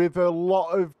 with a lot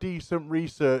of decent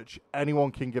research,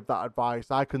 anyone can give that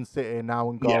advice. I can sit here now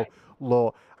and go,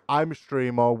 look, I'm a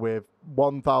streamer with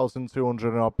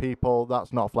 1,200 odd people.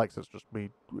 That's not flex. It's just me.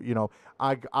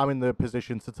 I'm in the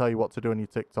position to tell you what to do on your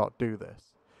TikTok. Do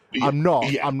this. I'm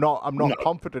not. Yeah. I'm not No.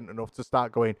 confident enough to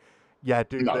start going, yeah,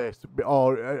 do No. this.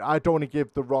 Or I don't want to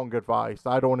give the wrong advice.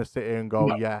 I don't want to sit here and go,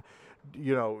 No. yeah,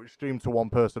 stream to one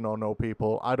person or no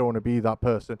people. I don't want to be that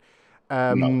person.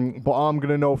 No. But I'm going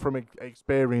to know from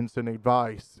experience and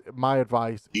advice. My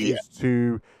advice is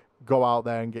to go out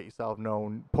there and get yourself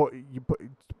known.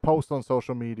 Post on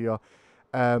social media.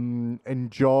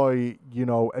 Enjoy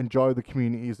the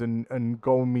communities and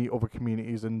go and meet other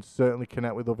communities and certainly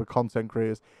connect with other content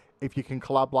creators. If you can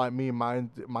collab like me and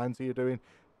Mindsy are doing,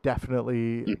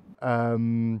 definitely.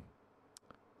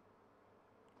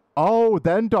 Oh,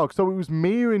 then Dog. So it was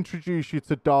me who introduced you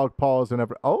to Dog Paws and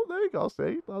everything. Oh, there you go.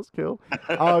 See, that's cool.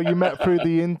 Oh, you met through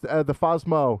the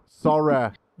Phasmo.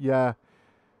 Sorry. Yeah.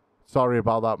 Sorry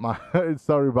about that, man.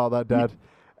 Sorry about that, Dad.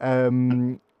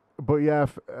 But yeah,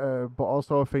 but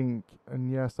also I think, and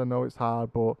yes, I know it's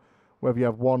hard, but whether you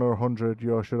have 1 or 100,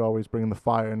 you should always bring the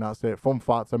fire, and that's it. Fun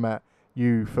fact, I met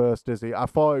you first, Dizzy. I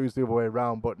thought it was the other way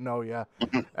around, but no, yeah.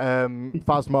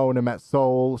 Phasmo and I met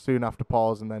Soul soon after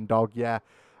Pause, and then Dog, yeah.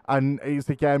 And it's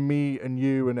again me and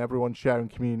you and everyone sharing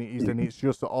communities, and it's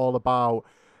just all about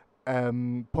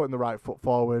putting the right foot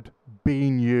forward,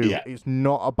 being you. Yeah. It's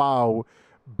not about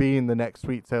being the next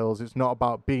Sweet Tails. It's not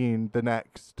about being the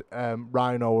next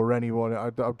Rhino or anyone.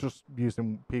 I'm just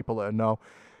using people that I know.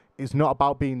 It's not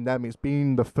about being them. It's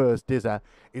being the first Dizzer.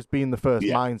 It's being the first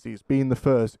Mindsy. It's being the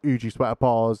first Uji Sweater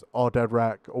Paws or Dead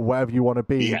Wreck or wherever you want to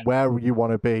be, wherever you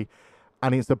want to be.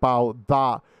 And it's about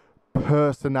that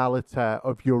personality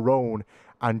of your own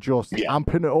and just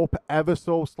amping it up ever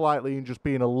so slightly and just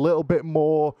being a little bit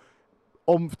more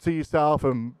oomph to yourself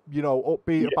and,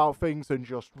 upbeat about things and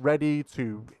just ready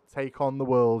to take on the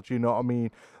world, you know what I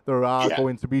mean? There are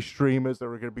going to be streamers,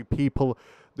 there are going to be people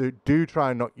that do try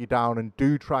and knock you down and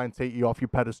do try and take you off your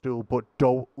pedestal, but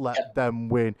don't let them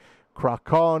win.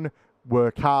 Crack on,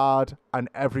 work hard, and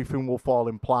everything will fall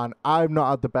in plan. I've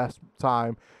not had the best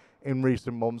time in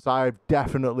recent months. I've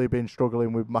definitely been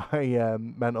struggling with my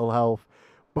mental health,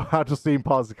 but I just seen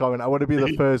Pause the comment. I want to be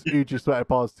the first Uji Sweater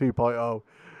Pause 2.0.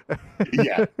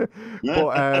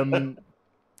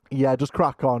 But just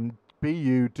crack on, be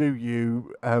you, do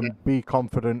you, be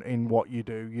confident in what you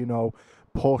do,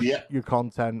 push your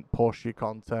content.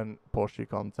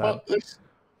 Well,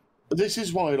 this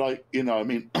is why, I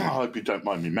hope you don't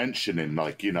mind me mentioning, when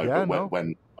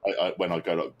I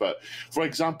go live. But for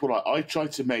example, I try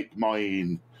to make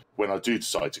mine when I do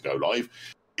decide to go live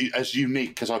as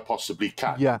unique as I possibly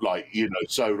can.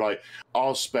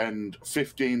 I'll spend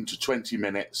 15 to 20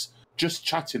 minutes just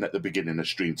chatting at the beginning of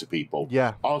stream to people.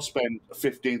 I'll spend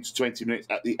 15 to 20 minutes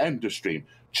at the end of stream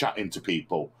chatting to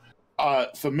people.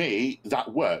 For me,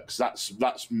 that works. That's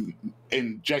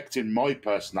injecting my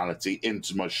personality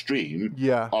into my stream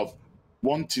of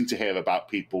wanting to hear about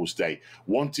people's day,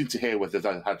 wanting to hear whether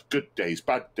they had good days,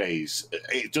 bad days.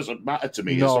 It doesn't matter to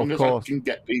me as long as I can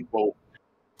get people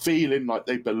feeling like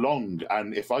they belong.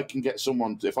 And if I can get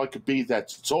someone, if I could be there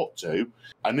to talk to,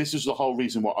 and this is the whole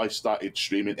reason why I started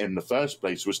streaming in the first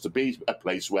place, was to be a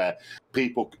place where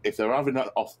people, if they're having an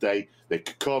off day, they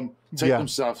could come, take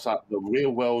themselves out of the real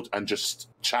world and just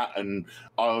chat. And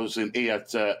I was an ear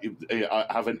to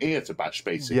have an ear to bash,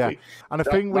 basically. Yeah, and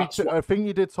I think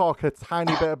you did talk a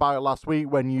tiny bit about it last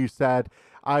week when you said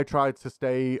I tried to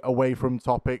stay away from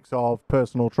topics of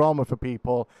personal trauma for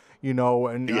people,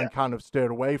 and kind of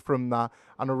steered away from that.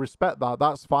 And I respect that.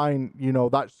 That's fine.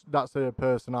 That's a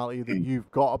personality that you've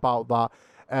got about that.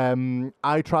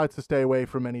 I try to stay away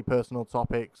from any personal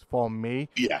topics for me.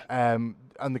 And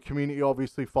the community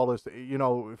obviously follows,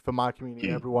 for my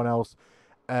community, everyone else,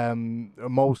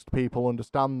 most people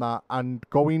understand that. And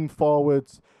going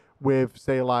forwards with,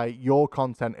 say, like your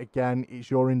content, again,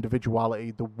 it's your individuality,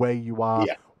 the way you are,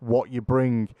 what you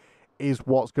bring is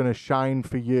what's going to shine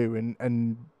for you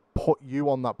and put you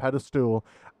on that pedestal.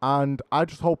 And I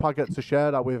just hope I get to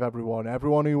share that with everyone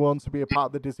who wants to be a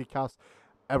part of the Dizzycast,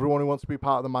 everyone who wants to be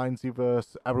part of the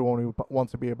Mindsyverse, everyone who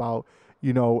wants to be about,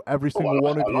 every single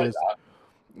one of you.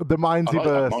 The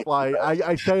Mindsyverse,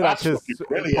 I say that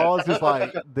because Pause is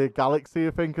like the galaxy,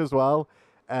 I think, as well.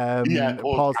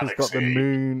 Pause has got the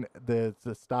moon, the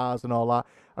stars and all that.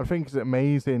 I think it's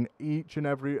amazing. Each and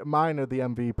every, mine are the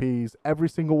MVPs. Every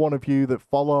single one of you that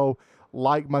follow,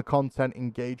 like my content,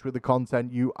 engage with the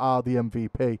content, you are the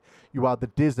MVP. You are the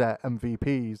Dizzer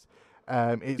MVPs.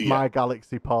 It's my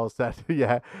galaxy, Paul said.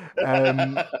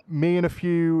 Me and a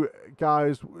few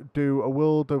guys do a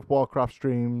World of Warcraft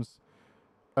streams.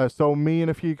 So me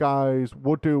and a few guys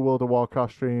would do a World of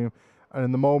Warcraft stream, and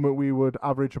in the moment we would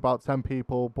average about 10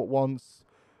 people, but once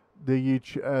the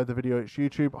video, it's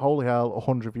YouTube. Holy hell,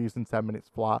 100 views in 10 minutes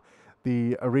flat.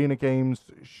 The arena games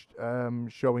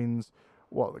showings.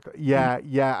 Yeah,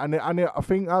 and I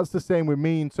think that's the same with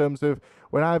me in terms of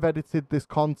when I've edited this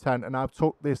content and I've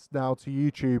took this now to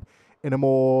YouTube in a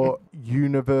more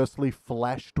universally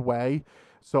fleshed way.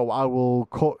 So I will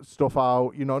cut stuff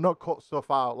out, not cut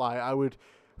stuff out, like I would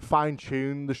fine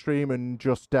tune the stream and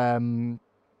just,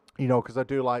 because I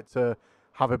do like to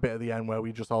have a bit at the end where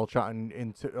we just all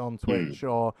chatting on Twitch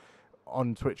or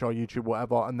YouTube,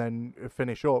 whatever, and then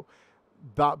finish up.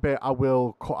 That bit I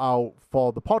will cut out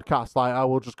for the podcast. Like I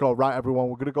will just go, right, everyone,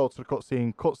 we're gonna go to the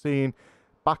cutscene,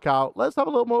 back out. Let's have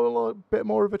a little bit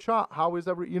more of a chat. How is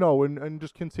and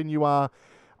just continue our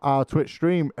Twitch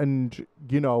stream. And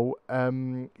it's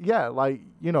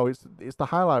the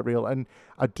highlight reel. And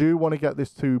I do want to get this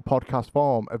to podcast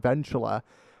form eventually.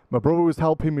 My brother was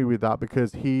helping me with that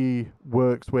because he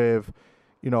works with,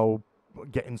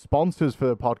 getting sponsors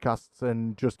for podcasts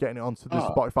and just getting it onto the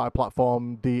Spotify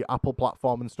platform, the Apple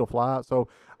platform and stuff like that. So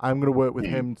I'm going to work with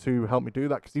him to help me do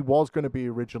that because he was going to be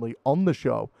originally on the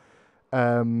show.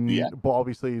 But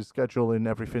obviously his schedule and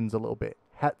everything's a little bit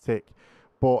hectic.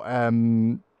 But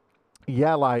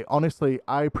honestly,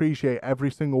 I appreciate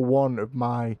every single one of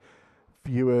my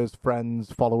viewers,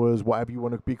 friends, followers, whatever you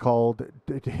want to be called,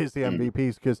 is the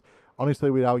MVPs, because honestly,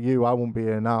 without you, I wouldn't be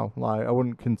here now. Like, I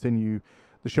wouldn't continue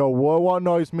the show. What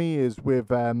annoys me is with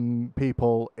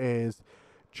people is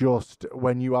just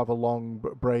when you have a long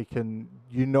break and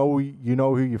you know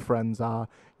who your friends are,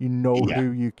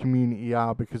 who your community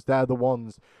are, because they're the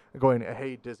ones going,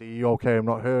 hey Dizzy, you okay? I'm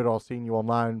not heard or seen you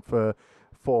online for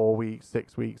 4 weeks,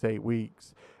 6 weeks, 8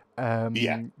 weeks. And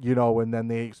then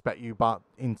they expect you back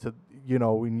into,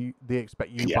 they expect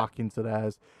you back into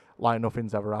theirs like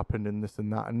nothing's ever happened and this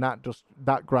and that. And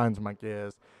that grinds my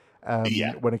gears.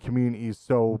 When a community is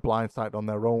so blindsided on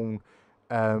their own,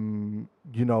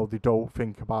 they don't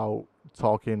think about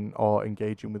talking or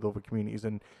engaging with other communities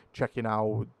and checking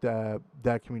out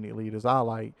their community leaders are.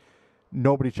 Like,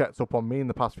 nobody checked up on me in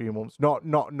the past few months. Not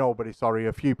nobody, sorry.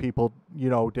 A few people,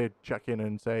 did check in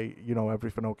and say,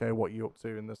 everything okay, what you up to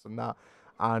and this and that.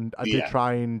 And I did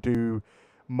try and do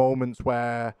moments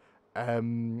where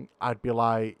I'd be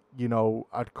like,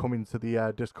 I'd come into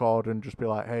the Discord and just be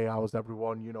like, hey, how's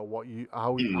everyone?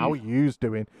 How are yous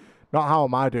doing? Not how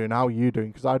am I doing, how are you doing?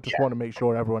 Because I just want to make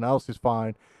sure everyone else is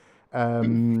fine.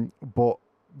 But,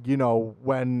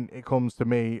 when it comes to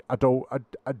me, I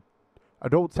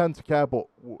don't tend to care, but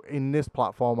in this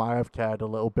platform, I have cared a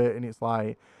little bit, and it's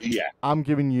like, I'm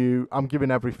giving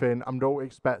everything. I don't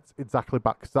expect exactly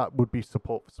back, because that would be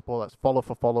support for support. That's follow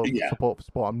for follow, support for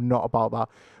support. I'm not about that,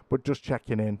 but just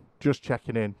checking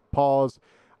in. Pause.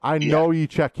 I know you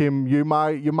check him. You're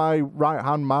my right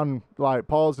hand man. Like,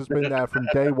 Pause has been there from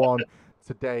day one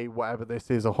to day, whatever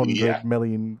this is, 100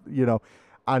 million.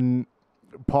 And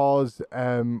Pause.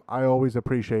 I always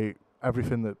appreciate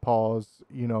everything that Pause,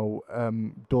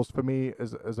 does for me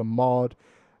as a mod.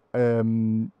 I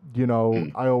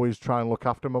always try and look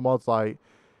after my mods. Like,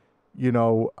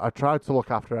 I try to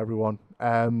look after everyone.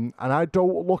 And I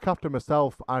don't look after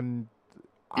myself. And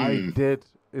I did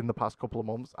in the past couple of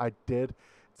months. I did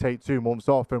take 2 months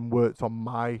off and worked on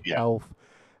my health.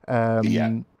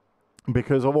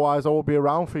 Because otherwise I won't be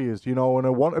around for years, and I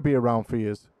want to be around for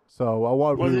years. So I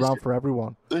want to be around for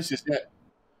everyone. This is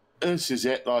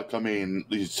it. Like, I mean,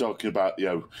 you're talking about,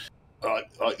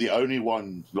 like the only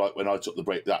one, like when I took the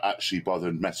break, that actually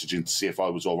bothered messaging to see if I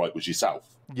was all right was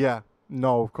yourself. Yeah,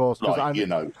 no, of course. Like, I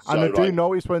do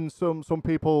notice when some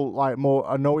people, like, more,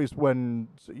 I notice when,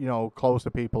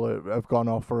 closer people have gone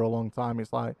off for a long time,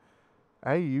 it's like,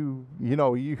 hey, you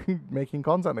making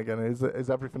content again? Is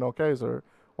everything okay? Or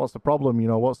what's the problem?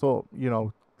 What's up?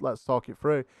 Let's talk it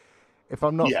through. If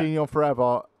I'm not seeing you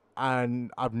forever,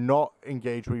 and I've not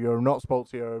engaged with you, or not spoke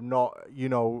to you, or not,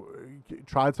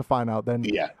 tried to find out, then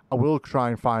I will try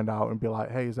and find out and be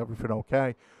like, hey, is everything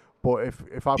okay? But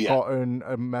if I've gotten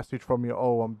a message from you,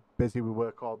 oh, I'm busy with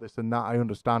work, all this and that, I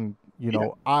understand,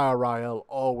 IRL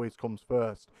always comes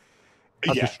first.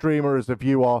 As a streamer, as a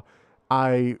viewer,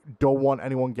 I don't want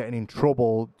anyone getting in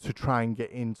trouble to try and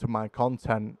get into my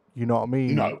content, you know what I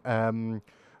mean? No.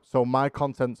 So my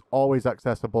content's always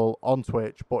accessible on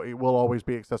Twitch, but it will always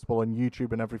be accessible on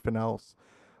YouTube and everything else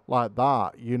like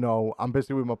that. I'm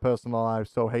busy with my personal life,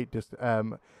 so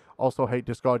also hate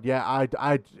Discord. Yeah,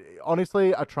 I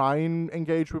honestly, I try and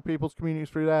engage with people's communities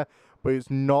through there, but it's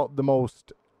not the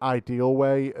most ideal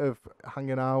way of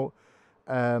hanging out.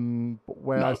 But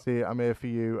where I see it, I'm here for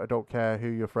you. I don't care who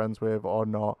you're friends with or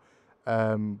not.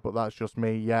 But that's just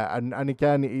me. Yeah, and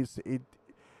again,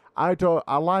 I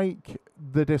like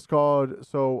the Discord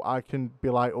so I can be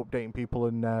like updating people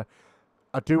in there.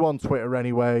 I do on Twitter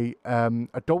anyway. I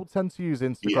don't tend to use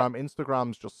Instagram.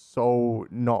 Instagram's just so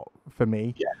not for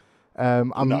me.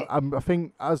 I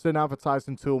think as an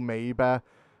advertising tool, maybe, but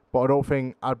I don't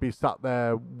think I'd be sat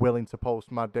there willing to post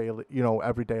my daily,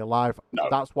 everyday life. No.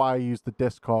 That's why I use the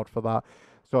Discord for that.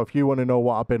 So if you want to know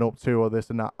what I've been up to or this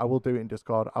and that, I will do it in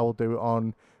Discord. I will do it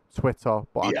on Twitter,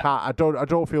 but I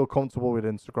don't feel comfortable with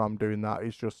Instagram doing that.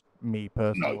 It's just me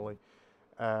personally.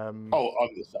 I'm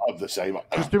the same.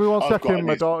 Just give me 1 second.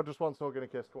 My daughter just wants to hug and a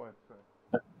kiss. Come on.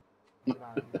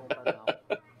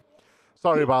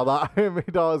 Sorry about that. My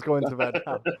daughter's going to bed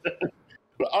now.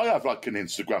 But I have like an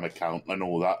Instagram account and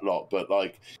all that lot, but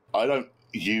like I don't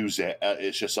use it.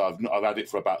 It's just I've had it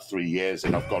for about 3 years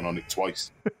and I've gone on it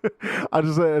twice. I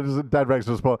just Dead Rex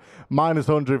just put minus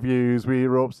 100 views. We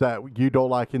were upset. You don't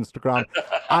like Instagram.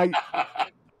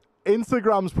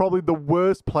 Instagram's probably the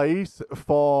worst place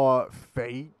for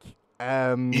fake,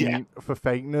 for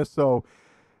fakeness. So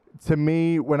to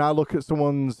me, when I look at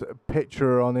someone's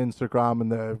picture on Instagram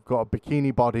and they've got a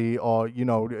bikini body or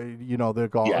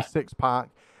they've got a six pack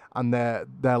and their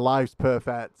life's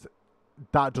perfect,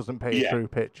 that doesn't paint a true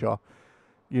picture.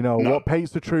 What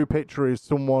paints a true picture is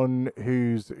someone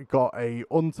who's got a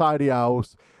untidy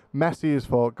house, messy as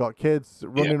fuck, got kids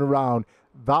running around.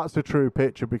 That's a true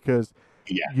picture because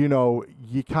you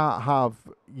can't have,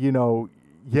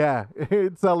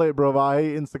 tell it, bro. I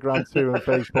hate Instagram too and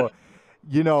Facebook.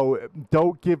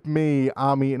 Don't give me,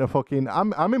 I'm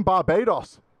in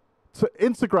Barbados.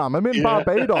 Instagram, I'm in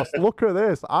Barbados. Look at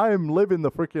this. I'm living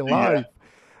the freaking life.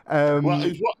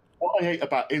 What I hate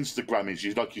about Instagram is,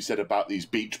 like you said about these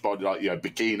beach body,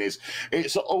 bikinis.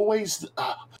 It's always.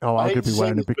 I could be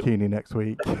wearing a bikini next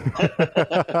week.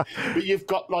 But you've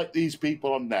got like these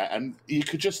people on there, and you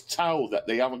could just tell that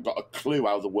they haven't got a clue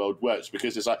how the world works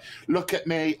because it's like, look at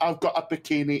me, I've got a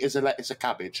bikini, it's a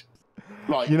cabbage.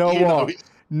 Like, what?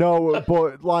 No,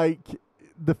 but like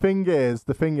the thing is,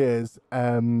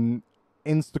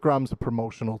 Instagram's a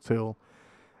promotional tool.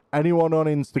 Anyone on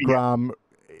Instagram.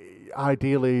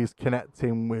 Ideally is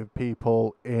connecting with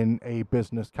people in a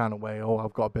business kind of way. Oh,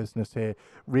 I've got a business here.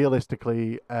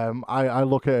 Realistically, I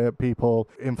look at people,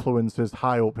 influencers,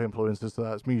 high up influencers, so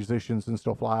that's musicians and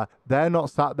stuff like that. They're not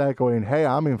sat there going, hey,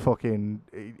 I'm in fucking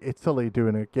Italy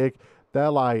doing a gig.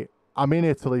 They're like, I'm in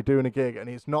Italy doing a gig, and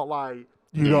it's not like,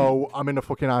 I'm in a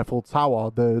fucking Eiffel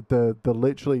Tower. The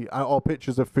literally, or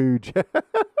pictures of food.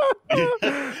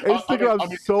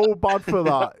 Instagram's so bad for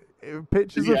that.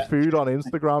 Pictures of food on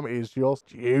Instagram is just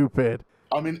stupid.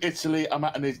 I'm in Italy. I'm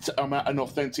at an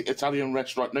authentic Italian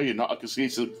restaurant. No, you're not. I can see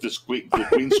the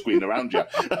green screen around you.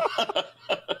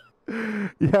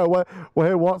 Yeah,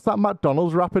 what's that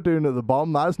McDonald's wrapper doing at the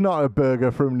bottom? That's not a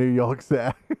burger from New York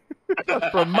City. That's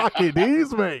from Mackie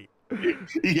D's, mate.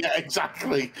 Yeah,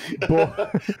 exactly.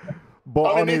 But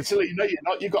I'm in Italy. No, you're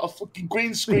not. You've got a fucking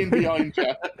green screen behind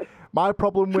you. My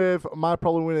problem with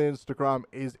Instagram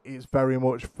is it's very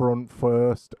much front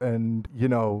first, and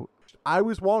I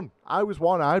was one.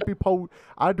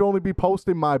 I'd only be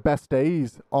posting my best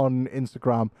days on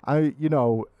Instagram. I'm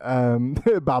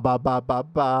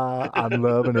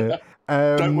loving it.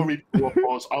 Don't worry,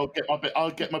 pause. I'll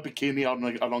get my bikini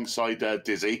on alongside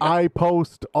Dizzy. I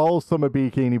post all summer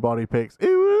bikini body pics.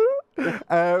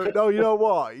 No, you know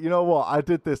what? I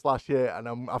did this last year, and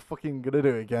I'm fucking gonna do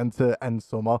it again to end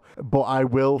summer. But I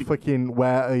will fucking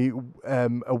wear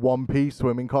a one-piece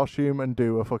swimming costume and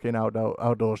do a fucking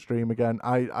outdoor stream again.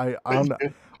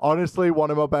 Honestly,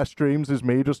 one of my best streams is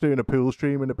me just doing a pool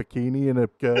stream in a bikini and a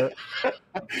skirt.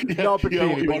 Not a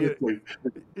bikini,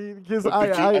 because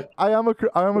I am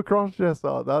a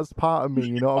cross-dresser. That's part of me.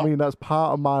 You know what I mean? That's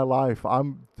part of my life.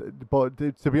 But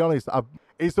to be honest,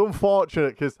 it's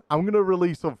unfortunate because I'm going to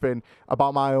release something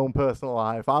about my own personal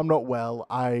life. I'm not well.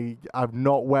 I've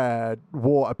not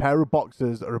wore a pair of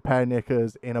boxers or a pair of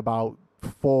knickers in about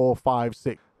 4, 5,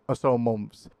 6 or so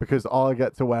months because all I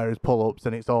get to wear is pull-ups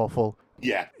and it's awful.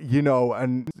 Yeah.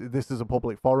 And this is a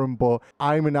public forum, but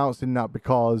I'm announcing that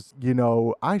because,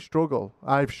 I struggle.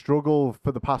 I've struggled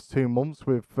for the past 2 months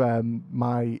with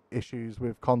my issues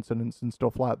with continence and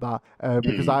stuff like that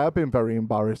because I have been very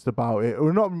embarrassed about it.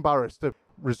 Or not embarrassed,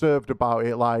 reserved about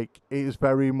it. Like, it is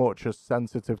very much a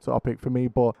sensitive topic for me,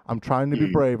 but I'm trying to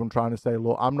be brave. I'm trying to say,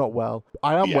 look, I'm not well.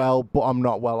 I am well, but I'm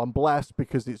not well. I'm blessed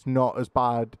because it's not as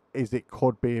bad as it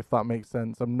could be, if that makes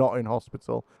sense. I'm not in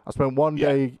hospital. I spent one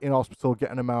day in hospital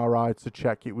getting an MRI to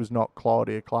check it was not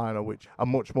Claudia Kleiner, which a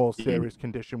much more serious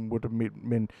condition would have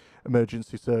been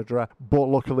emergency surgery. But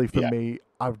luckily for me,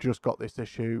 I've just got this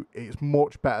issue. It's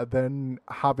much better than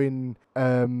having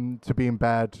to be in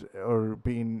bed or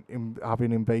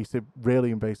having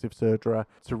really invasive surgery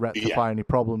to rectify any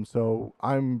problems. So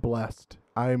I'm blessed.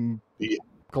 I'm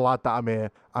glad that I'm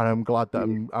here, and I'm glad that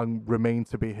I'm remain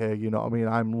to be here. You know what I mean?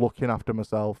 I'm looking after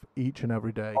myself each and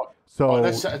every day. So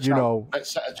let's set a challenge.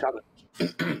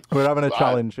 We're having a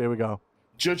challenge. Here we go.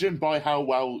 Judging by how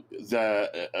well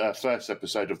the first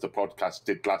episode of the podcast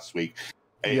did last week,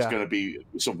 it's going to be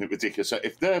something ridiculous. So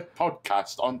if the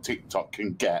podcast on TikTok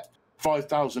can get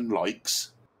 5,000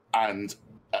 likes and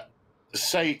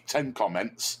say 10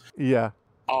 comments,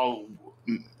 I'll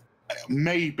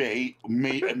maybe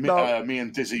me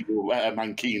and Dizzy will wear a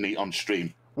mankini on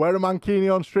stream. Wear a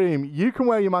mankini on stream. You can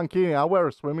wear your mankini. I'll wear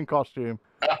a swimming costume.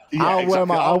 I'll wear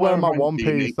my one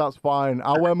piece. That's fine.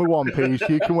 I'll wear my one piece.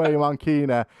 You can wear your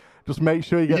mankini. Just make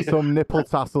sure you get some nipple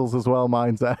tassels as well,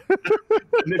 Mine's.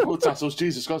 Nipple tassels,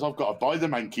 Jesus Christ, I've got to buy the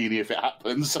mankini if it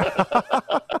happens.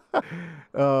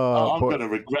 I'm going to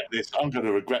regret this. I'm going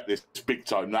to regret this big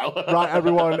time now. Right,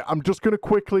 everyone, I'm just going to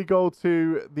quickly go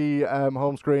to the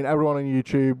home screen. Everyone on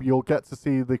YouTube, you'll get to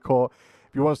see the cut.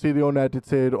 If you want to see the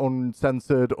unedited,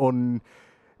 uncensored,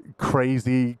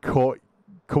 crazy cut,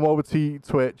 come over to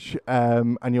Twitch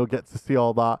and you'll get to see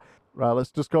all that. Right,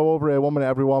 let's just go over here. 1 minute,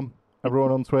 everyone.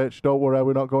 Everyone on Twitch, don't worry,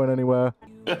 we're not going anywhere.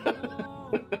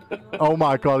 Oh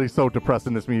my God, he's so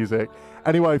depressing, this music.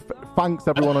 Anyway, thanks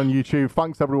everyone on YouTube.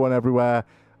 Thanks everyone everywhere.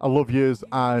 I love yous,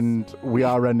 and we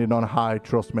are ending on high,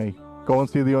 trust me. Go and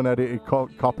see the unedited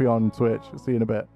copy on Twitch. See you in a bit.